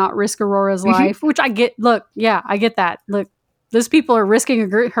back and not risk Aurora's life, which I get. Look, yeah, I get that. Look, those people are risking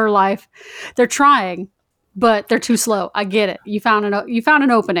her life. They're trying, but they're too slow. I get it. You found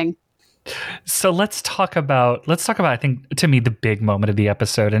an opening. So let's talk about, I think, to me, the big moment of the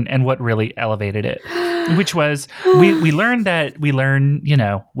episode and what really elevated it, which was we've already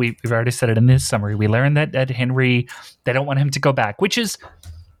said it in this summary. We learned that Henry, they don't want him to go back,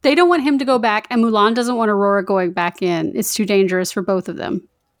 they don't want him to go back, and Mulan doesn't want Aurora going back in. It's too dangerous for both of them.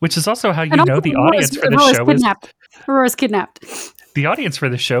 Which is also how the audience for the show is... Aurora's kidnapped. The audience for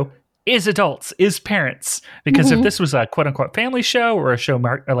the show is adults, is parents. Because if this was a quote-unquote family show or a show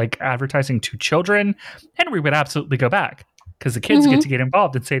like advertising to children, Henry would absolutely go back. Because the kids get to get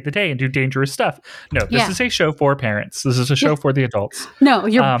involved and save the day and do dangerous stuff. No, this is a show for parents. This is a show for the adults. No,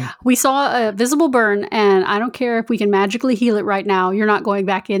 we saw a visible burn, and I don't care if we can magically heal it right now. You're not going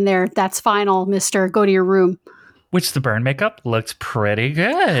back in there. That's final, mister. Go to your room. Which the burn makeup looked pretty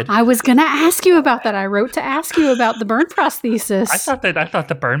good. I was going to ask you about that. I wrote to ask you about the burn prosthesis. I thought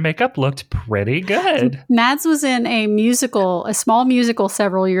the burn makeup looked pretty good. Mads was in a small musical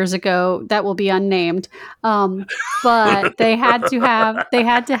several years ago that will be unnamed. But they had to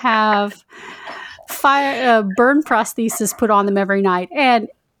have burn prosthesis put on them every night. And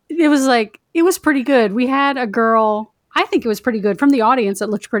it was pretty good. We had a girl, I think it was pretty good. From the audience, it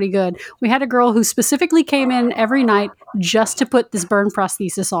looked pretty good. We had a girl who specifically came in every night just to put this burn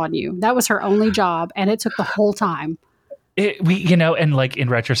prosthesis on you. That was her only job, and it took the whole time. And like in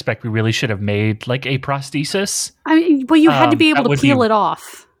retrospect, we really should have made like a prosthesis. I mean, well, you had to be able to peel it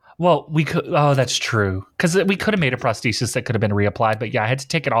off. Well, we could. Oh, that's true. Because we could have made a prosthesis that could have been reapplied, but yeah, I had to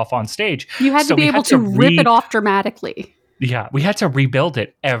take it off on stage. You had to be able to rip it off dramatically. Yeah, we had to rebuild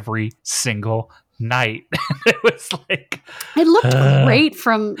it every single night. It was like it looked great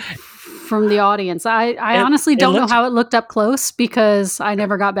from the audience. I honestly don't know how it looked up close because I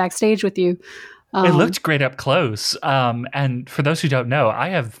never got backstage with you. It looked great up close. And for those who don't know, I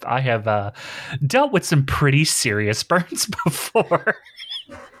have dealt with some pretty serious burns before.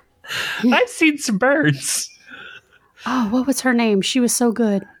 I've seen some burns. Oh, what was her name? She was so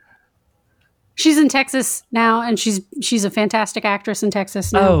good. She's in Texas now, and she's a fantastic actress in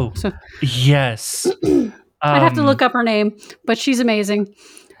Texas now. Oh, so. Yes. I'd have to look up her name, but she's amazing.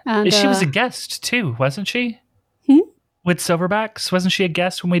 And, she was a guest too, wasn't she? With Silverbacks, wasn't she a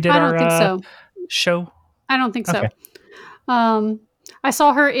guest when we did our show? I don't think so. I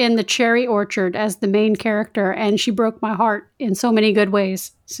saw her in The Cherry Orchard as the main character, and she broke my heart in so many good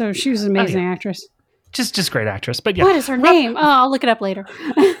ways. So she was an amazing actress. Just great actress. But yeah. What is her name? Oh, I'll look it up later.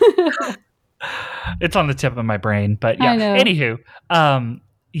 It's on the tip of my brain. But yeah. I know. Anywho,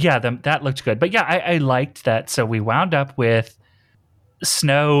 that looked good. But yeah, I liked that. So we wound up with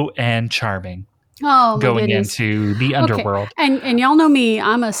Snow and Charming going into the underworld. And y'all know me,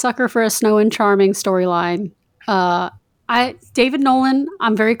 I'm a sucker for a Snow and Charming storyline. David Nolan,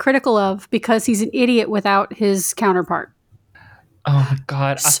 I'm very critical of because he's an idiot without his counterpart. Oh my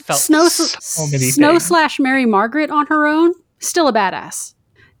God, I felt Snow things. / Mary Margaret on her own, still a badass.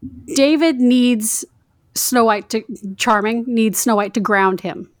 David needs Charming needs Snow White to ground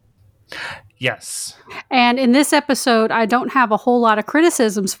him. Yes. And in this episode, I don't have a whole lot of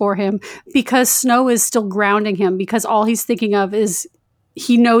criticisms for him because Snow is still grounding him because all he's thinking of is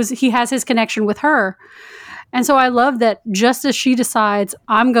he knows he has his connection with her. And so I love that just as she decides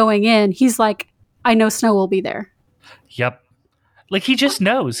I'm going in, he's like, I know Snow will be there. Yep. Like he just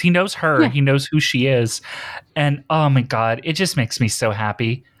knows. He knows her. Yeah. He knows who she is. And oh my God, it just makes me so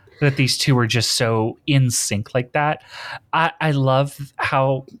happy that these two are just so in sync like that. I love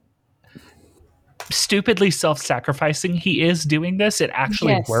how stupidly self-sacrificing he is doing this. It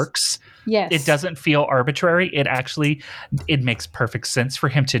actually works. Yes. It doesn't feel arbitrary. It makes perfect sense for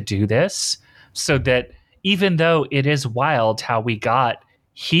him to do this so that even though it is wild how we got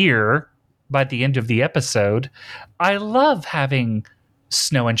here by the end of the episode, I love having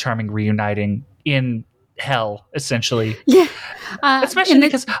Snow and Charming reuniting in hell, essentially. Yeah. Especially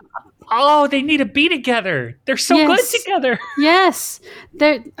because, they need to be together. They're so good together. Yes.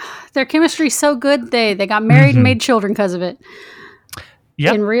 Their chemistry's so good. They got married and made children because of it.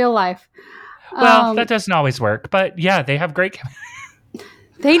 Yep. In real life. Well, that doesn't always work, but yeah, they have great chemistry.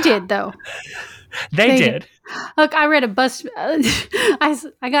 They did, though. They did. Look, I read I got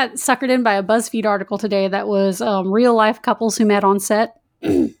suckered in by a BuzzFeed article today that was real life couples who met on set.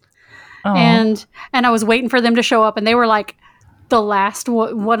 And I was waiting for them to show up, and they were like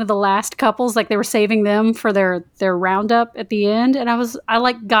one of the last couples, like they were saving them for their roundup at the end. And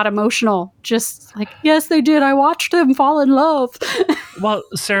I got emotional, just like, yes, they did. I watched them fall in love. Well,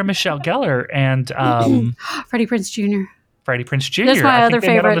 Sarah Michelle Gellar and Freddie Prinze Jr. Freddie Prinze Jr. That's my other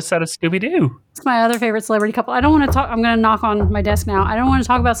favorite. Met on the set of Scooby-Doo. It's my other favorite celebrity couple. I don't want to talk. I'm going to knock on my desk now. I don't want to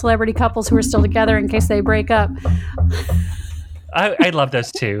talk about celebrity couples who are still together in case they break up. I love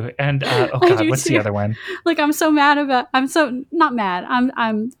those two. And what's the other one? Like I'm so not mad.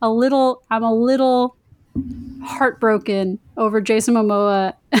 I'm a little heartbroken over Jason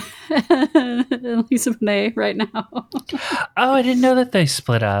Momoa and Lisa Bonet right now. Oh, I didn't know that they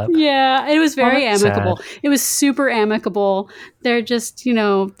split up. Yeah, it was very amicable. Sad. It was super amicable. They're just,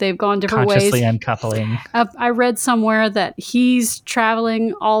 they've gone different ways. Consciously uncoupling. I read somewhere that he's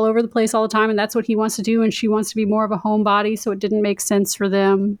traveling all over the place all the time, and that's what he wants to do, and she wants to be more of a homebody, so it didn't make sense for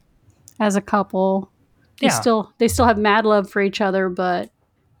them as a couple. They still have mad love for each other, but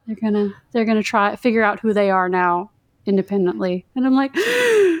they're gonna try figure out who they are now independently. And I'm like,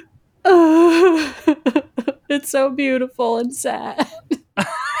 it's so beautiful and sad.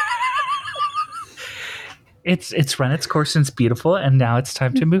 It's run its course and it's beautiful, and now it's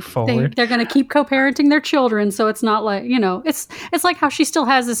time to move forward. They're going to keep co-parenting their children, so it's not like, it's like how she still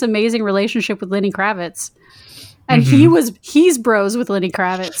has this amazing relationship with Lenny Kravitz, and he's bros with Lenny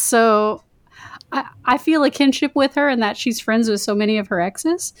Kravitz, so I feel a kinship with her, and that she's friends with so many of her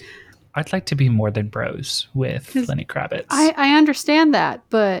exes. I'd like to be more than bros with Lenny Kravitz. I understand that,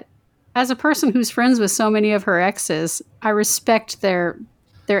 but as a person who's friends with so many of her exes, I respect their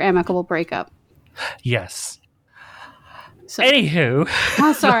amicable breakup. Yes. So, anywho.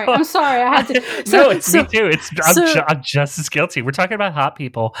 I'm sorry. I had to. Me too. I'm just as guilty. We're talking about hot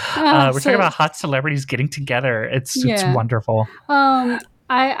people. We're talking about hot celebrities getting together. It's wonderful.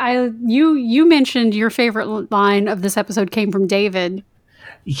 You mentioned your favorite line of this episode came from David.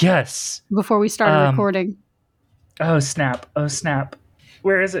 Yes. Before we started recording. Oh snap!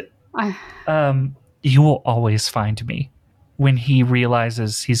 Where is it? You will always find me. When he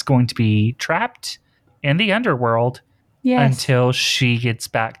realizes he's going to be trapped in the underworld until she gets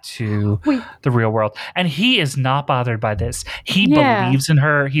back to the real world. And he is not bothered by this. He believes in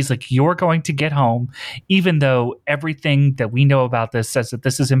her. He's like, you're going to get home. Even though everything that we know about this says that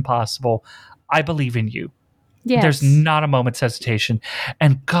this is impossible, I believe in you. Yes. There's not a moment's hesitation.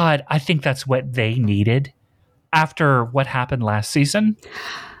 And God, I think that's what they needed after what happened last season.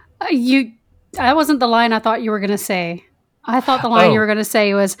 That wasn't the line I thought you were going to say. I thought the line you were going to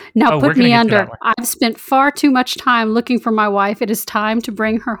say was, now put me under. I've spent far too much time looking for my wife. It is time to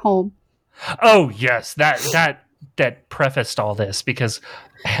bring her home. Oh, yes. That that prefaced all this, because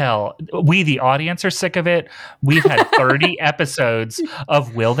hell, we the audience are sick of it. We've had 30 episodes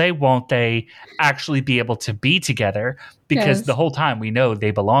of will they, won't they actually be able to be together, because Yes. the whole time we know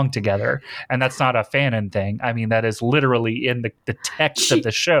they belong together, and that's not a fanon thing. I mean, that is literally in the text of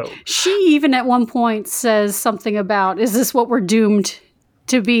the show. She even at one point says something about, is this what we're doomed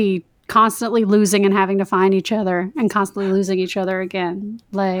to be, constantly losing and having to find each other and constantly losing each other again?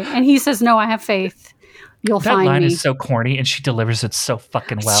 Like, and he says, no, I have faith. You'll That find line me. is so corny, and she delivers it so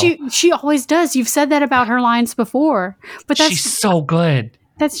fucking well. She always does. You've said that about her lines before, but that's She's so good.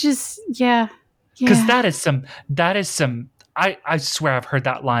 That's just Because that is some. I swear I've heard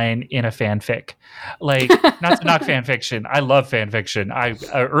that line in a fanfic. Like, not to knock fan fiction. I love fan fiction. I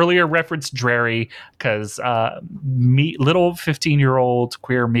earlier referenced Drarry because me, little 15-year-old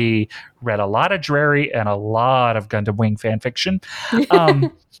queer me, read a lot of Drarry and a lot of Gundam Wing fan fiction.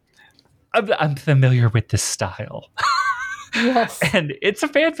 I'm familiar with this style. Yes. And it's a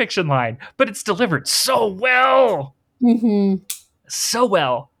fan fiction line, but it's delivered so well. Mm-hmm. So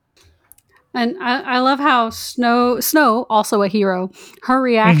well. And I love how Snow, also a hero, her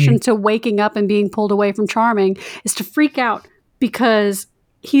reaction to waking up and being pulled away from Charming is to freak out because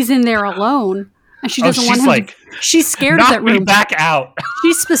he's in there alone. And she doesn't want him to, she's scared of that room. Knock me back out.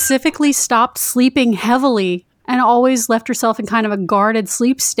 She specifically stopped sleeping heavily and always left herself in kind of a guarded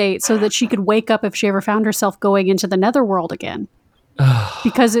sleep state so that she could wake up if she ever found herself going into the netherworld again.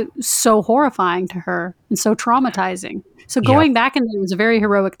 Because it was so horrifying to her and so traumatizing. So going back in there was a very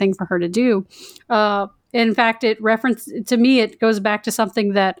heroic thing for her to do. In fact, it goes back to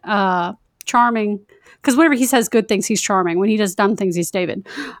something that Charming, because whenever he says good things, he's Charming. When he does dumb things, he's David.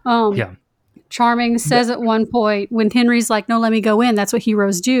 Charming says at one point, when Henry's like, no, let me go in, that's what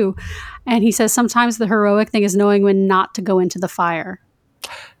heroes do. And he says, sometimes the heroic thing is knowing when not to go into the fire.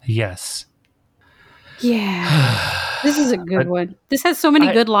 Yes. Yeah. This is a good one. This has so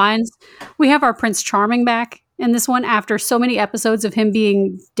many good lines. We have our Prince Charming back in this one after so many episodes of him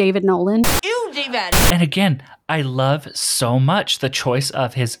being David Nolan. Ew, David. And again, I love so much the choice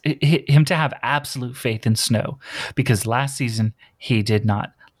of him to have absolute faith in Snow, because last season he did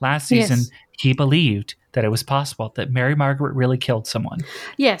not. Last season he believed that it was possible that Mary Margaret really killed someone.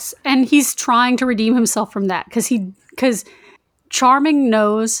 Yes, and he's trying to redeem himself from that because Charming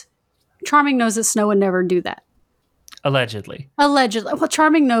knows that Snow would never do that. Allegedly. Well,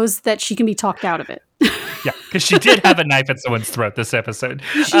 Charming knows that she can be talked out of it. Yeah, because she did have a knife at someone's throat this episode.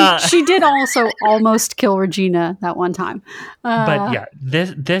 She did also almost kill Regina that one time. But yeah,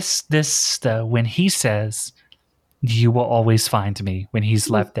 this when he says, "You will always find me," when he's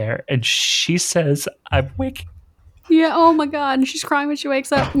left there, and she says, "I'm waking." Yeah, oh my God. And she's crying when she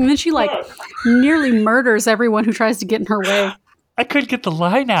wakes up. And then she nearly murders everyone who tries to get in her way. I couldn't get the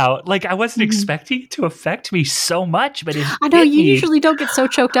line out. Like, I wasn't expecting it to affect me so much, but I know you usually don't get so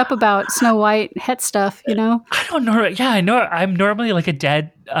choked up about Snow White het stuff, you know? I don't know. Yeah, I know. I'm normally like a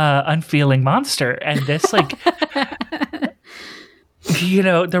dead, unfeeling monster, and this, like, you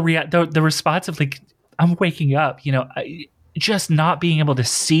know, the response of like, I'm waking up, you know, just not being able to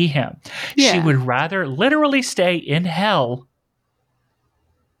see him. Yeah. She would rather literally stay in hell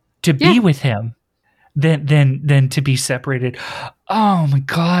to be with him than to be separated. Oh my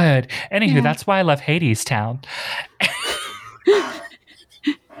God. Anywho, that's why I love Hades Town.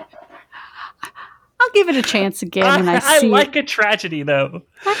 I'll give it a chance again when I see it. I like a tragedy though.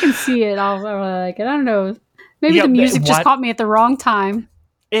 I can see it. I'll like it. I don't know. Maybe the music just caught me at the wrong time.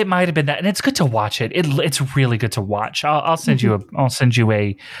 It might have been that, and it's good to watch it. It's really good to watch. I'll send you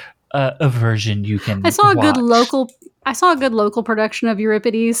a version you can. I saw a good local production of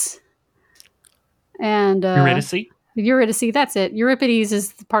Euripides. And Eurydice, that's it. Euripides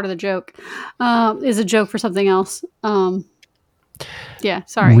is part of the joke. Is a joke for something else. Yeah,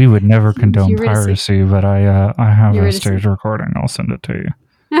 sorry. We would never condone piracy, but I have a stage recording. I'll send it to you.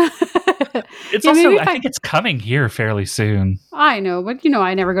 It's also, I think it's coming here fairly soon. I know, but you know,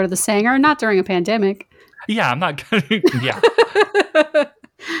 I never go to the Sanger, not during a pandemic. Yeah, I'm not going to. Yeah.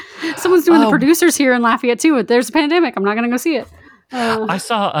 Someone's doing the producers here in Lafayette too. There's a pandemic. I'm not going to go see it. I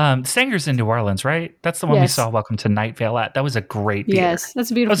saw Sanger's in New Orleans, right? That's the one we saw Welcome to Night Vale at. That was a great theater. Yes,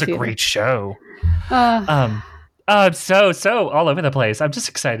 that's a beautiful theater. That was a great show. So all over the place. I'm just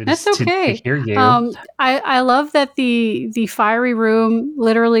excited to hear you. I love that the fiery room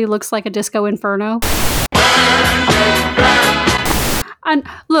literally looks like a disco inferno. And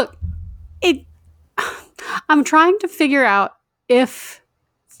look, I'm trying to figure out if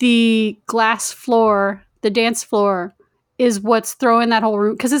the glass floor, the dance floor, is what's throwing that whole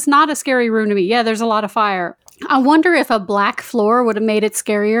room, because it's not a scary room to me. Yeah, there's a lot of fire. I wonder if a black floor would have made it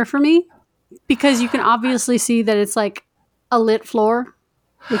scarier for me. because you can obviously see that it's like a lit floor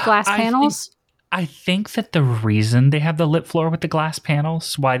with glass panels. I think that the reason they have the lit floor with the glass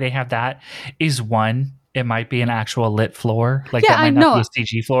panels, why they have that, is one, it might be an actual lit floor. Like Yeah, that might I not know. be a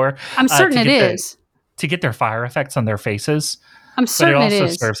CG floor. I'm certain it is. To get their fire effects on their faces. I'm certain but it it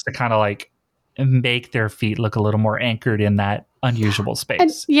also is. serves to kind of like make their feet look a little more anchored in that unusual space.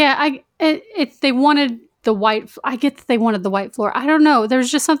 And yeah, they wanted the white. I get that they wanted the white floor. I don't know. There's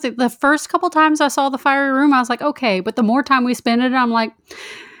just something. The first couple times I saw the fiery room, I was like, okay. But the more time we spend in it, I'm like,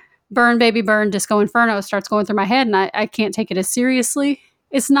 burn, baby, burn. Disco Inferno starts going through my head, and I can't take it as seriously.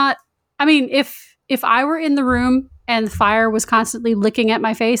 It's not. I mean, if I were in the room and the fire was constantly licking at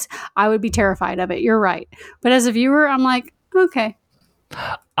my face, I would be terrified of it. You're right. But as a viewer, I'm like, okay.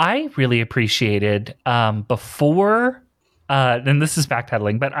 I really appreciated before, and this is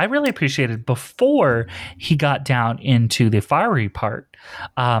backpedaling, but I really appreciated before he got down into the fiery part,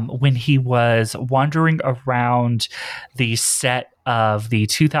 when he was wandering around the set of the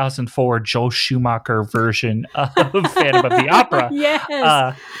 2004 Joel Schumacher version of Phantom of the Opera. Yes.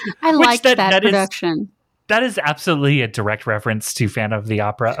 I liked that production. That is absolutely a direct reference to Phantom of the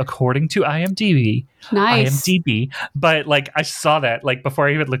Opera, according to IMDb. Nice. IMDb. But like I saw that like before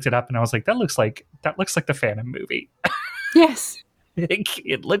I even looked it up, and I was like, that looks like the Phantom movie. Yes.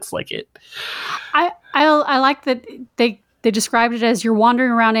 It looks like it. I like that they described it as you're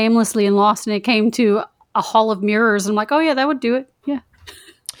wandering around aimlessly and lost, and it came to a hall of mirrors. I'm like, oh yeah, that would do it. Yeah.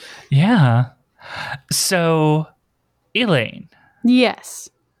 Yeah. So, Elaine. Yes.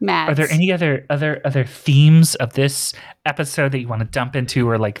 Mads. Are there any other themes of this episode that you want to dump into,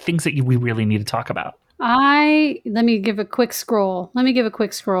 or like things that we really need to talk about? Let me give a quick scroll.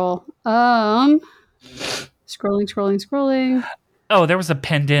 Scrolling. Oh, there was a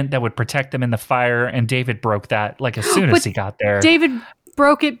pendant that would protect them in the fire, and David broke that like as soon as he got there. David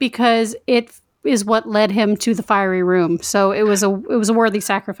broke it because it is what led him to the fiery room. So it was a worthy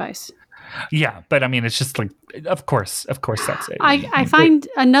sacrifice. Yeah, but I mean, it's just like, of course that's it. I find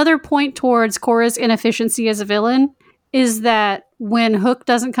another point towards Cora's inefficiency as a villain is that when Hook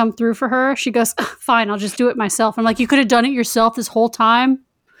doesn't come through for her, she goes, fine, I'll just do it myself. I'm like, you could have done it yourself this whole time.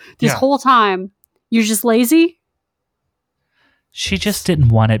 Whole time. You're just lazy. She just didn't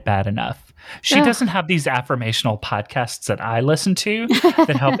want it bad enough. She doesn't have these affirmational podcasts that I listen to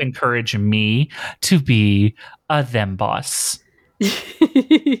that help encourage me to be a them boss.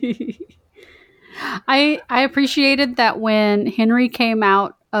 I appreciated that when Henry came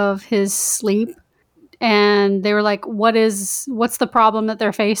out of his sleep and they were like, what's the problem that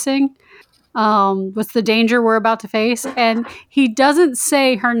they're facing? What's the danger we're about to face? And he doesn't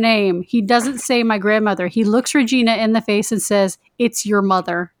say her name. He doesn't say my grandmother. He looks Regina in the face and says, it's your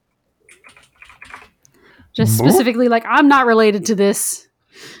mother. Just specifically like, I'm not related to this.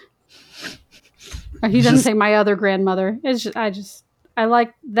 Or he doesn't say my other grandmother. It's just, I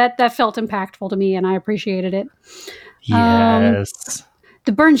like that. That felt impactful to me, and I appreciated it. Yes.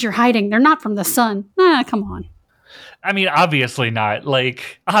 The burns you're hiding, they're not from the sun. Come on. I mean, obviously not.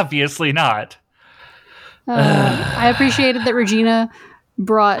 Obviously not. I appreciated that Regina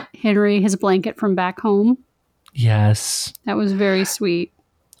brought Henry his blanket from back home. Yes. That was very sweet.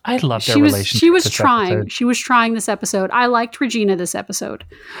 I love their relationship. She was trying. Episode. She was trying this episode. I liked Regina this episode.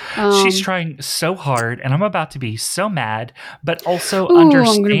 She's trying so hard, and I'm about to be so mad, but also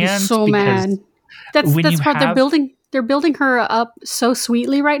understand. I'm gonna be so mad. That's part. They're building her up so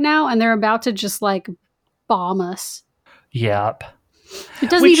sweetly right now, and they're about to just like bomb us. Yep. It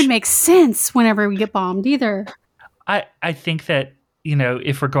doesn't even make sense whenever we get bombed either. I think that,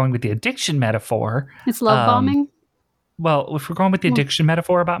 if we're going with the addiction metaphor, it's love bombing. Well, if we're going with the addiction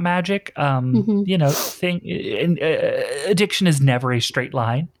metaphor about magic, addiction is never a straight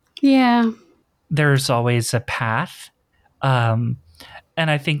line. Yeah. There's always a path. And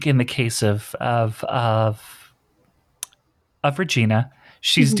I think in the case of Regina,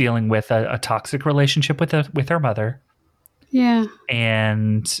 she's dealing with a toxic relationship with her mother. Yeah.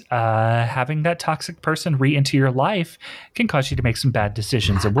 And having that toxic person re-enter your life can cause you to make some bad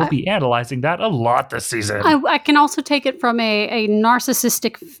decisions. And we'll be analyzing that a lot this season. I can also take it from a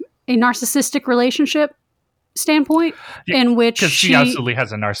narcissistic relationship standpoint, in which she absolutely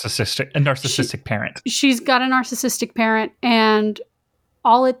has a narcissistic parent. She's got a narcissistic parent, and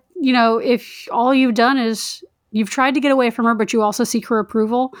if all you've done is you've tried to get away from her, but you also seek her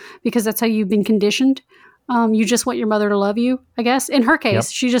approval because that's how you've been conditioned. You just want your mother to love you, I guess. In her case,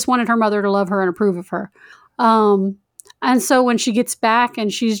 she just wanted her mother to love her and approve of her. And so when she gets back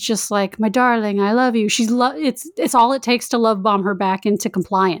and she's just like, my darling, I love you. It's all it takes to love bomb her back into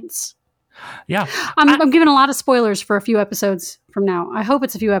compliance. Yeah. I'm giving a lot of spoilers for a few episodes from now. I hope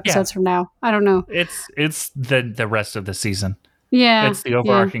it's a few episodes from now. I don't know. It's the rest of the season. Yeah. It's the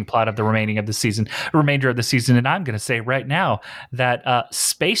overarching plot of the remainder of the season. And I'm going to say right now that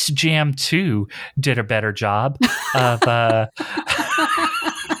Space Jam 2 did a better job of... I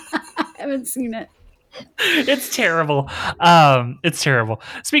haven't seen it. It's terrible. It's terrible.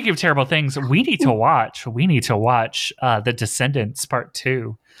 Speaking of terrible things, we need to watch The Descendants Part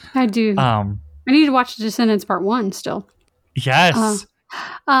 2. I do. I need to watch The Descendants Part 1 still. Yes.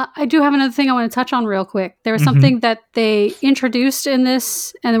 I do have another thing I want to touch on real quick. There was something that they introduced in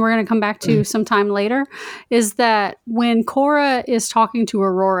this, and then we're going to come back to sometime later, is that when Cora is talking to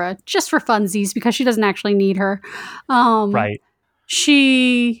Aurora, just for funsies, because she doesn't actually need her, Right.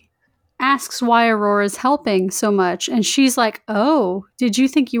 She asks why Aurora's helping so much, and she's like, oh, did you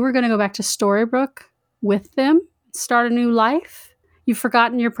think you were going to go back to Storybrooke with them? Start a new life? You've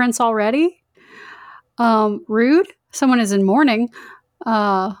forgotten your prince already? Rude. Someone is in mourning.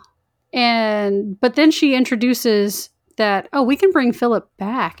 But then she introduces that, oh, we can bring Philip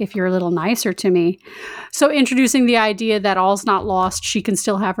back if you're a little nicer to me. So introducing the idea that all's not lost, she can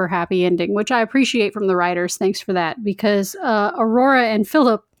still have her happy ending, which I appreciate from the writers. Thanks for that, because Aurora and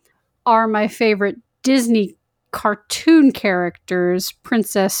Philip are my favorite Disney cartoon characters,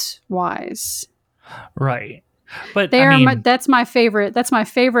 princess-wise. Right. But that's my favorite. That's my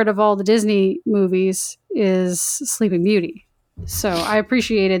favorite of all the Disney movies is Sleeping Beauty. So I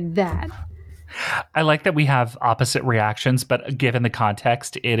appreciated that. I like that we have opposite reactions, but given the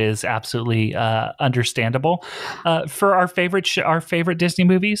context, it is absolutely understandable. For our favorite Disney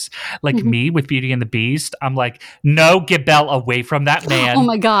movies, like me with Beauty and the Beast, I'm like, no, get Belle away from that man. Oh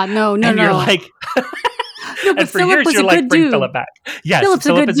my God, no. You're like, no, but and for Philip years was you're a like, good bring dude. Philip back. Yes, Philip's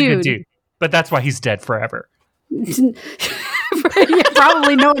Philip a good dude, but that's why he's dead forever. Yeah,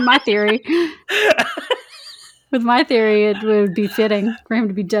 probably knowing my theory. With my theory, it would be fitting for him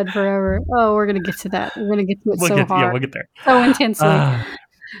to be dead forever. Oh, we're going to get to that. We're going to get to it hard. Yeah, we'll get there. So intensely.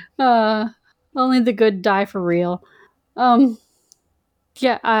 Only the good die for real. Yeah,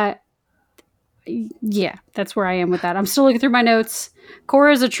 that's where I am with that. I'm still looking through my notes.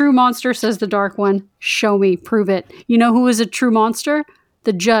 Cora is a true monster, says the Dark One. Show me. Prove it. You know who is a true monster?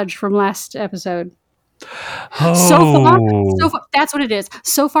 The judge from last episode. Oh. So far, that's what it is.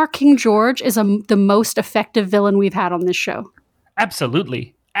 So far, King George is the most effective villain we've had on this show.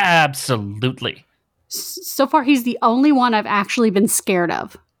 Absolutely. So far, he's the only one I've actually been scared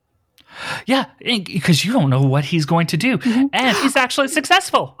of. Yeah, because you don't know what he's going to do. And he's actually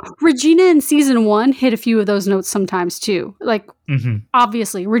successful. Regina in season 1 hit a few of those notes sometimes too. Like,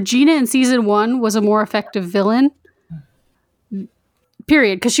 obviously, Regina in season 1 was a more effective villain.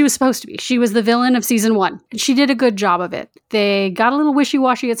 Period, because she was supposed to be. She was the villain of season 1. She did a good job of it. They got a little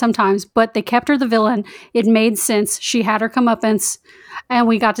wishy-washy at sometimes, but they kept her the villain. It made sense. She had her comeuppance, and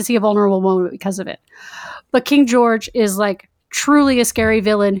we got to see a vulnerable moment because of it. But King George is like truly a scary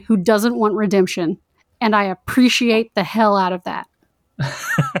villain who doesn't want redemption, and I appreciate the hell out of that.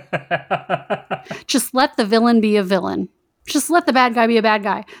 Just let the villain be a villain. Just let the bad guy be a bad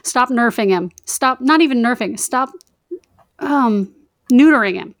guy. Stop nerfing him. Stop, not even nerfing. Stop,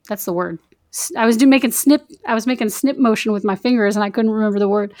 neutering him. That's the word. I was making snip motion with my fingers and I couldn't remember the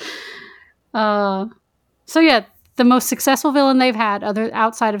word. So yeah, the most successful villain they've had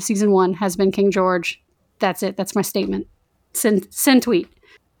outside of season 1 has been King George. That's it. That's my statement. Send tweet.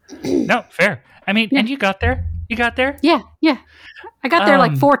 No, fair. I mean, and you got there. Yeah. I got there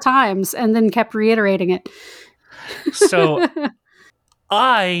like 4 times and then kept reiterating it. So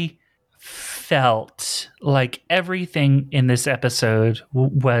I felt like everything in this episode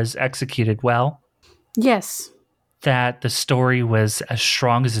was executed well. Yes. That the story was as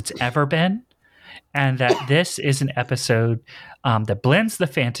strong as it's ever been. And that this is an episode that blends the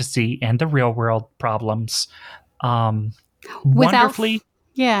fantasy and the real world problems wonderfully.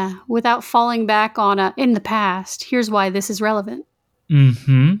 Without falling back on in the past. Here's why this is relevant.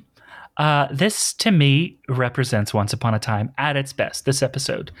 This, to me, represents Once Upon a Time at its best, this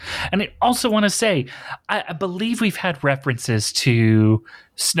episode. And I also want to say, I believe we've had references to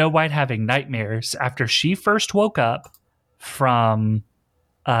Snow White having nightmares after she first woke up from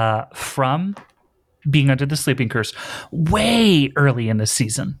being under the sleeping curse way early in the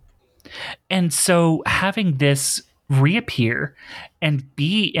season. And so having this reappear and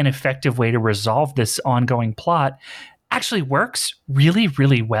be an effective way to resolve this ongoing plot actually works really,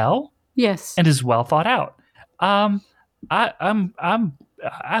 really well. Yes. And is well thought out. I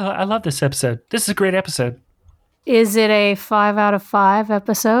love this episode. This is a great episode. Is it a 5 out of 5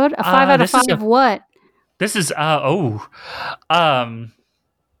 episode? A 5 out of 5 of what? This is I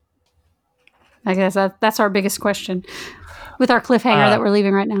guess that's our biggest question. with our cliffhanger that we're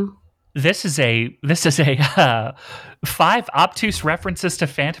leaving right now. This is a 5 obtuse references to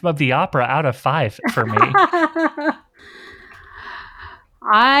Phantom of the Opera out of 5 for me.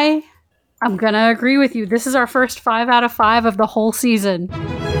 I'm gonna agree with you. This is our first 5 out of 5 of the whole season.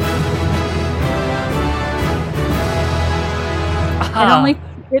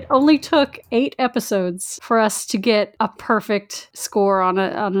 It only took 8 episodes for us to get a perfect score on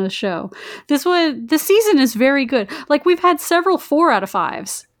a show. This season is very good. Like, we've had several 4 out of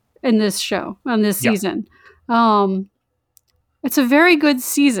 5s in this show, on this season. It's a very good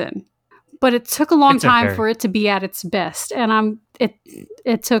season, but it took a long time for it to be at its best. And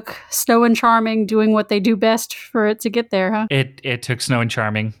it took Snow and Charming doing what they do best for it to get there, huh? It took Snow and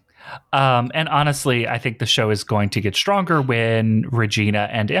Charming. And honestly, I think the show is going to get stronger when Regina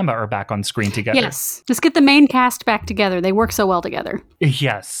and Emma are back on screen together. Yes, just get the main cast back together. They work so well together.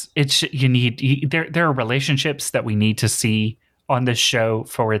 Yes, there are relationships that we need to see on this show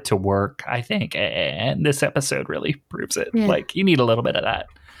for it to work, I think, and this episode really proves it. Yeah. Like, you need a little bit of that.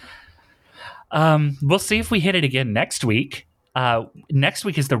 We'll see if we hit it again next week. Next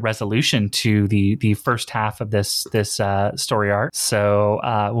week is the resolution to the first half of this story arc. So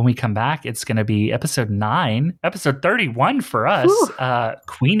when we come back, it's going to be episode 9, episode 31 for us,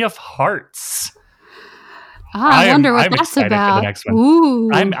 Queen of Hearts. I wonder what that's about. For the next one. Ooh.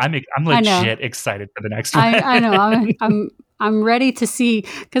 I'm legit excited for the next one. I know. I'm ready to see,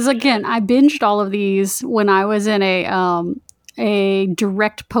 because again, I binged all of these when I was in a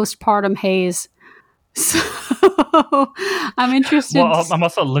direct postpartum haze. So I'm interested. Well, I'm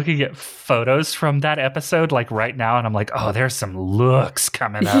also looking at photos from that episode like right now, and I'm like, oh, there's some looks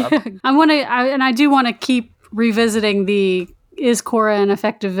coming up. I do want to keep revisiting the is Cora an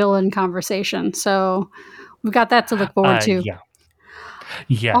effective villain conversation. So we've got that to look forward to. Yeah.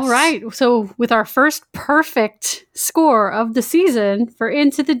 Yes. All right. So with our first perfect score of the season for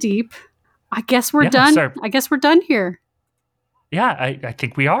Into the Deep, I guess we're done. I guess we're done here. Yeah, I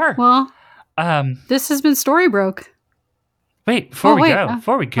think we are. Well, this has been Storybroke. Wait, before we go. Oh,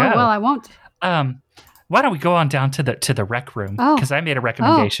 well, I won't. Why don't we go on down to the rec room? Because I made a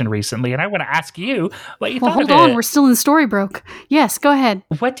recommendation recently, and I want to ask you what you thought of it. Hold on, we're still in Storybroke. Yes, go ahead.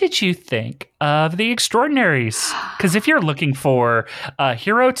 What did you think of The Extraordinaries? Because if you're looking for a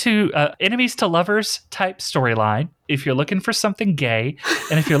hero to enemies to lovers type storyline, if you're looking for something gay,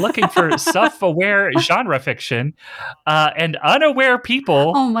 and if you're looking for self-aware genre fiction and unaware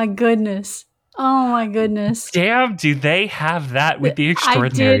people, oh my goodness. Damn, do they have that with The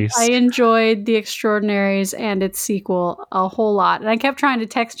Extraordinaries? I enjoyed The Extraordinaries and its sequel a whole lot. And I kept trying to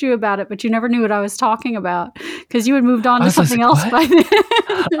text you about it, but you never knew what I was talking about because you had moved on to something else by then.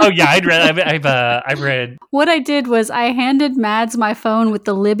 Oh, yeah, I've read. What I did was I handed Mads my phone with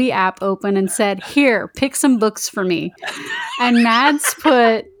the Libby app open and said, here, pick some books for me. And Mads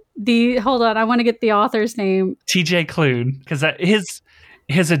put hold on, I want to get the author's name. TJ Klune, because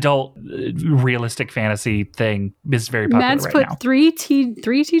his adult realistic fantasy thing is very popular Mads right put now. three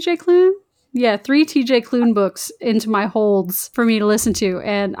TJ Klune? Yeah, 3 TJ Klune books into my holds for me to listen to.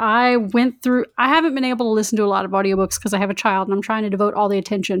 And I haven't been able to listen to a lot of audiobooks because I have a child and I'm trying to devote all the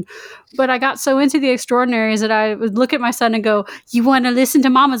attention. But I got so into The Extraordinaries that I would look at my son and go, you want to listen to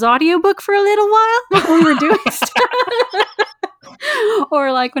Mama's audiobook for a little while while we were doing stuff?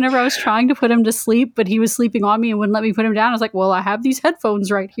 Or like whenever I was trying to put him to sleep, but he was sleeping on me and wouldn't let me put him down, I was like, well, I have these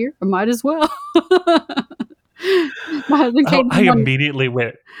headphones right here. I might as well. My husband came I immediately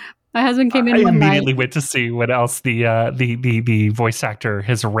went to see what else the voice actor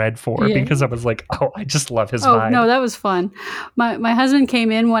has read for because I was like, oh, I just love his vibe. No, that was fun. My husband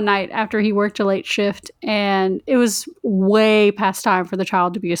came in one night after he worked a late shift, and it was way past time for the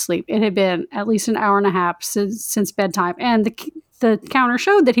child to be asleep. It had been at least an hour and a half since bedtime, and the counter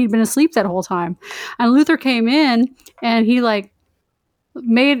showed that he'd been asleep that whole time. And Luther came in, and he like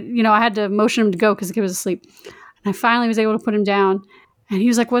made, I had to motion him to go because the kid was asleep. And I finally was able to put him down. And he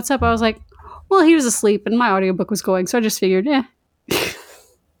was like, what's up? I was like, well, he was asleep and my audiobook was going. So I just figured,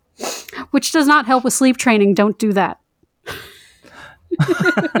 Which does not help with sleep training. Don't do that.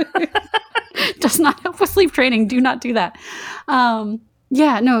 Does not help with sleep training. Do not do that.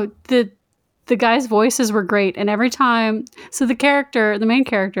 The guys' voices were great. And every time, so the main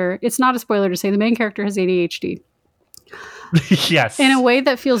character, it's not a spoiler to say the main character has ADHD. Yes. In a way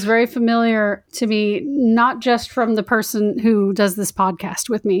that feels very familiar to me, not just from the person who does this podcast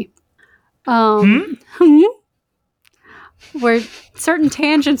with me. Where certain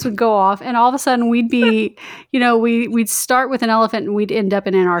tangents would go off and all of a sudden we'd be, we'd start with an elephant and we'd end up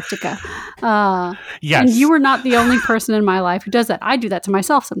in Antarctica. Yes. And you were not the only person in my life who does that. I do that to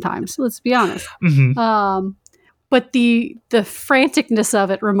myself sometimes. Let's be honest. Mm-hmm. but the franticness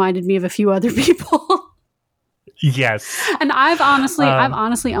of it reminded me of a few other people. Yes. And I've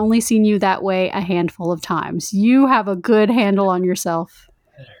honestly only seen you that way a handful of times. You have a good handle on yourself.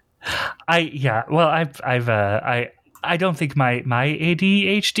 I don't think my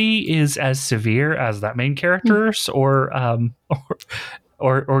ADHD is as severe as that main character's or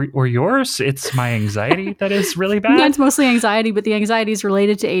yours. It's my anxiety that is really bad. Mine's mostly anxiety, but the anxiety is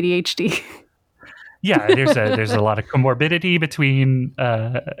related to ADHD. Yeah, there's a lot of comorbidity between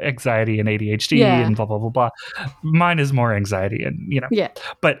anxiety and ADHD and blah blah blah blah. Mine is more anxiety, and Yeah.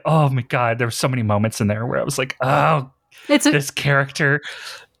 But oh my god, there were so many moments in there where I was like, oh, this character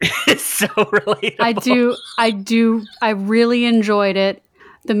is so relatable. I really enjoyed it.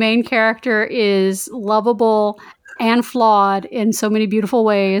 The main character is lovable and flawed in so many beautiful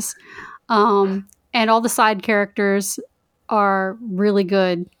ways, and all the side characters are really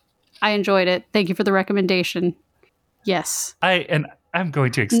good. I enjoyed it. Thank you for the recommendation. Yes. I'm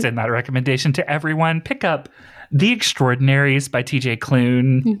going to extend that recommendation to everyone. Pick up The Extraordinaries by TJ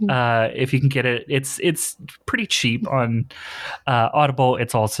Klune. If you can get it. It's pretty cheap on Audible.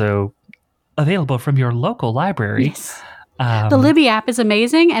 It's also available from your local library. Yes. The Libby app is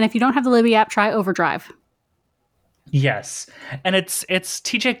amazing, and if you don't have the Libby app, try Overdrive. Yes, and it's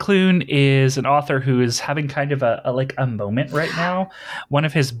TJ Klune is an author who is having kind of a moment right now. One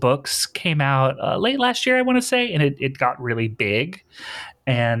of his books came out late last year, I want to say, and it got really big,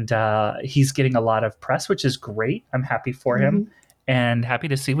 and he's getting a lot of press, which is great. I'm happy for him, and happy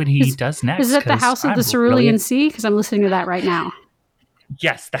to see what he does next. Is it The House of the Cerulean Sea? Because I'm listening to that right now.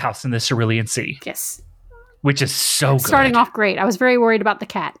 Yes, The House in the Cerulean Sea. Yes, which is so good. Starting off great. I was very worried about the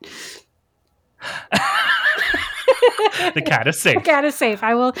cat. The cat is safe. The cat is safe.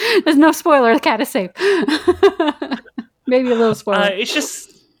 There's no spoiler. The cat is safe. Maybe a little spoiler.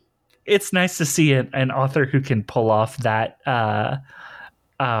 It's nice to see an author who can pull off that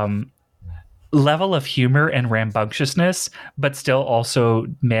level of humor and rambunctiousness, but still also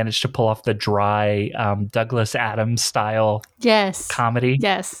manage to pull off the dry Douglas Adams style comedy.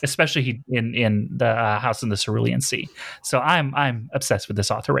 Yes, especially in the House in the Cerulean Sea. So I'm obsessed with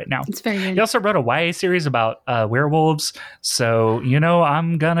this author right now. It's very good. He also wrote a YA series about werewolves, so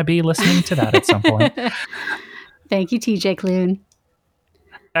I'm gonna be listening to that at some point. Thank you, TJ Klune.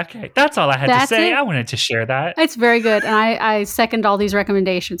 Okay, that's all I had to say. I wanted to share that. It's very good, and I second all these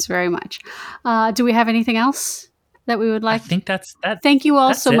recommendations very much. Do we have anything else that we would like? I think that's that. Thank you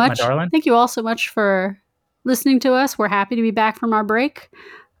all so much. My darling. Thank you all so much for listening to us. We're happy to be back from our break,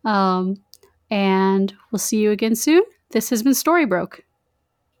 and we'll see you again soon. This has been Storybroke.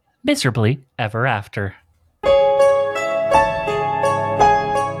 Miserably Ever After.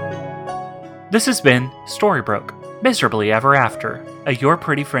 This has been Storybroke. Miserably Ever After, a Your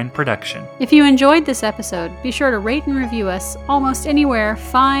Pretty Friend production. If you enjoyed this episode, be sure to rate and review us almost anywhere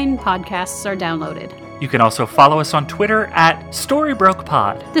fine podcasts are downloaded. You can also follow us on Twitter at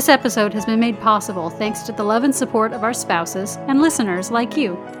StorybrokePod. This episode has been made possible thanks to the love and support of our spouses and listeners like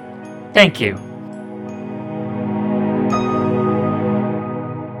you. Thank you.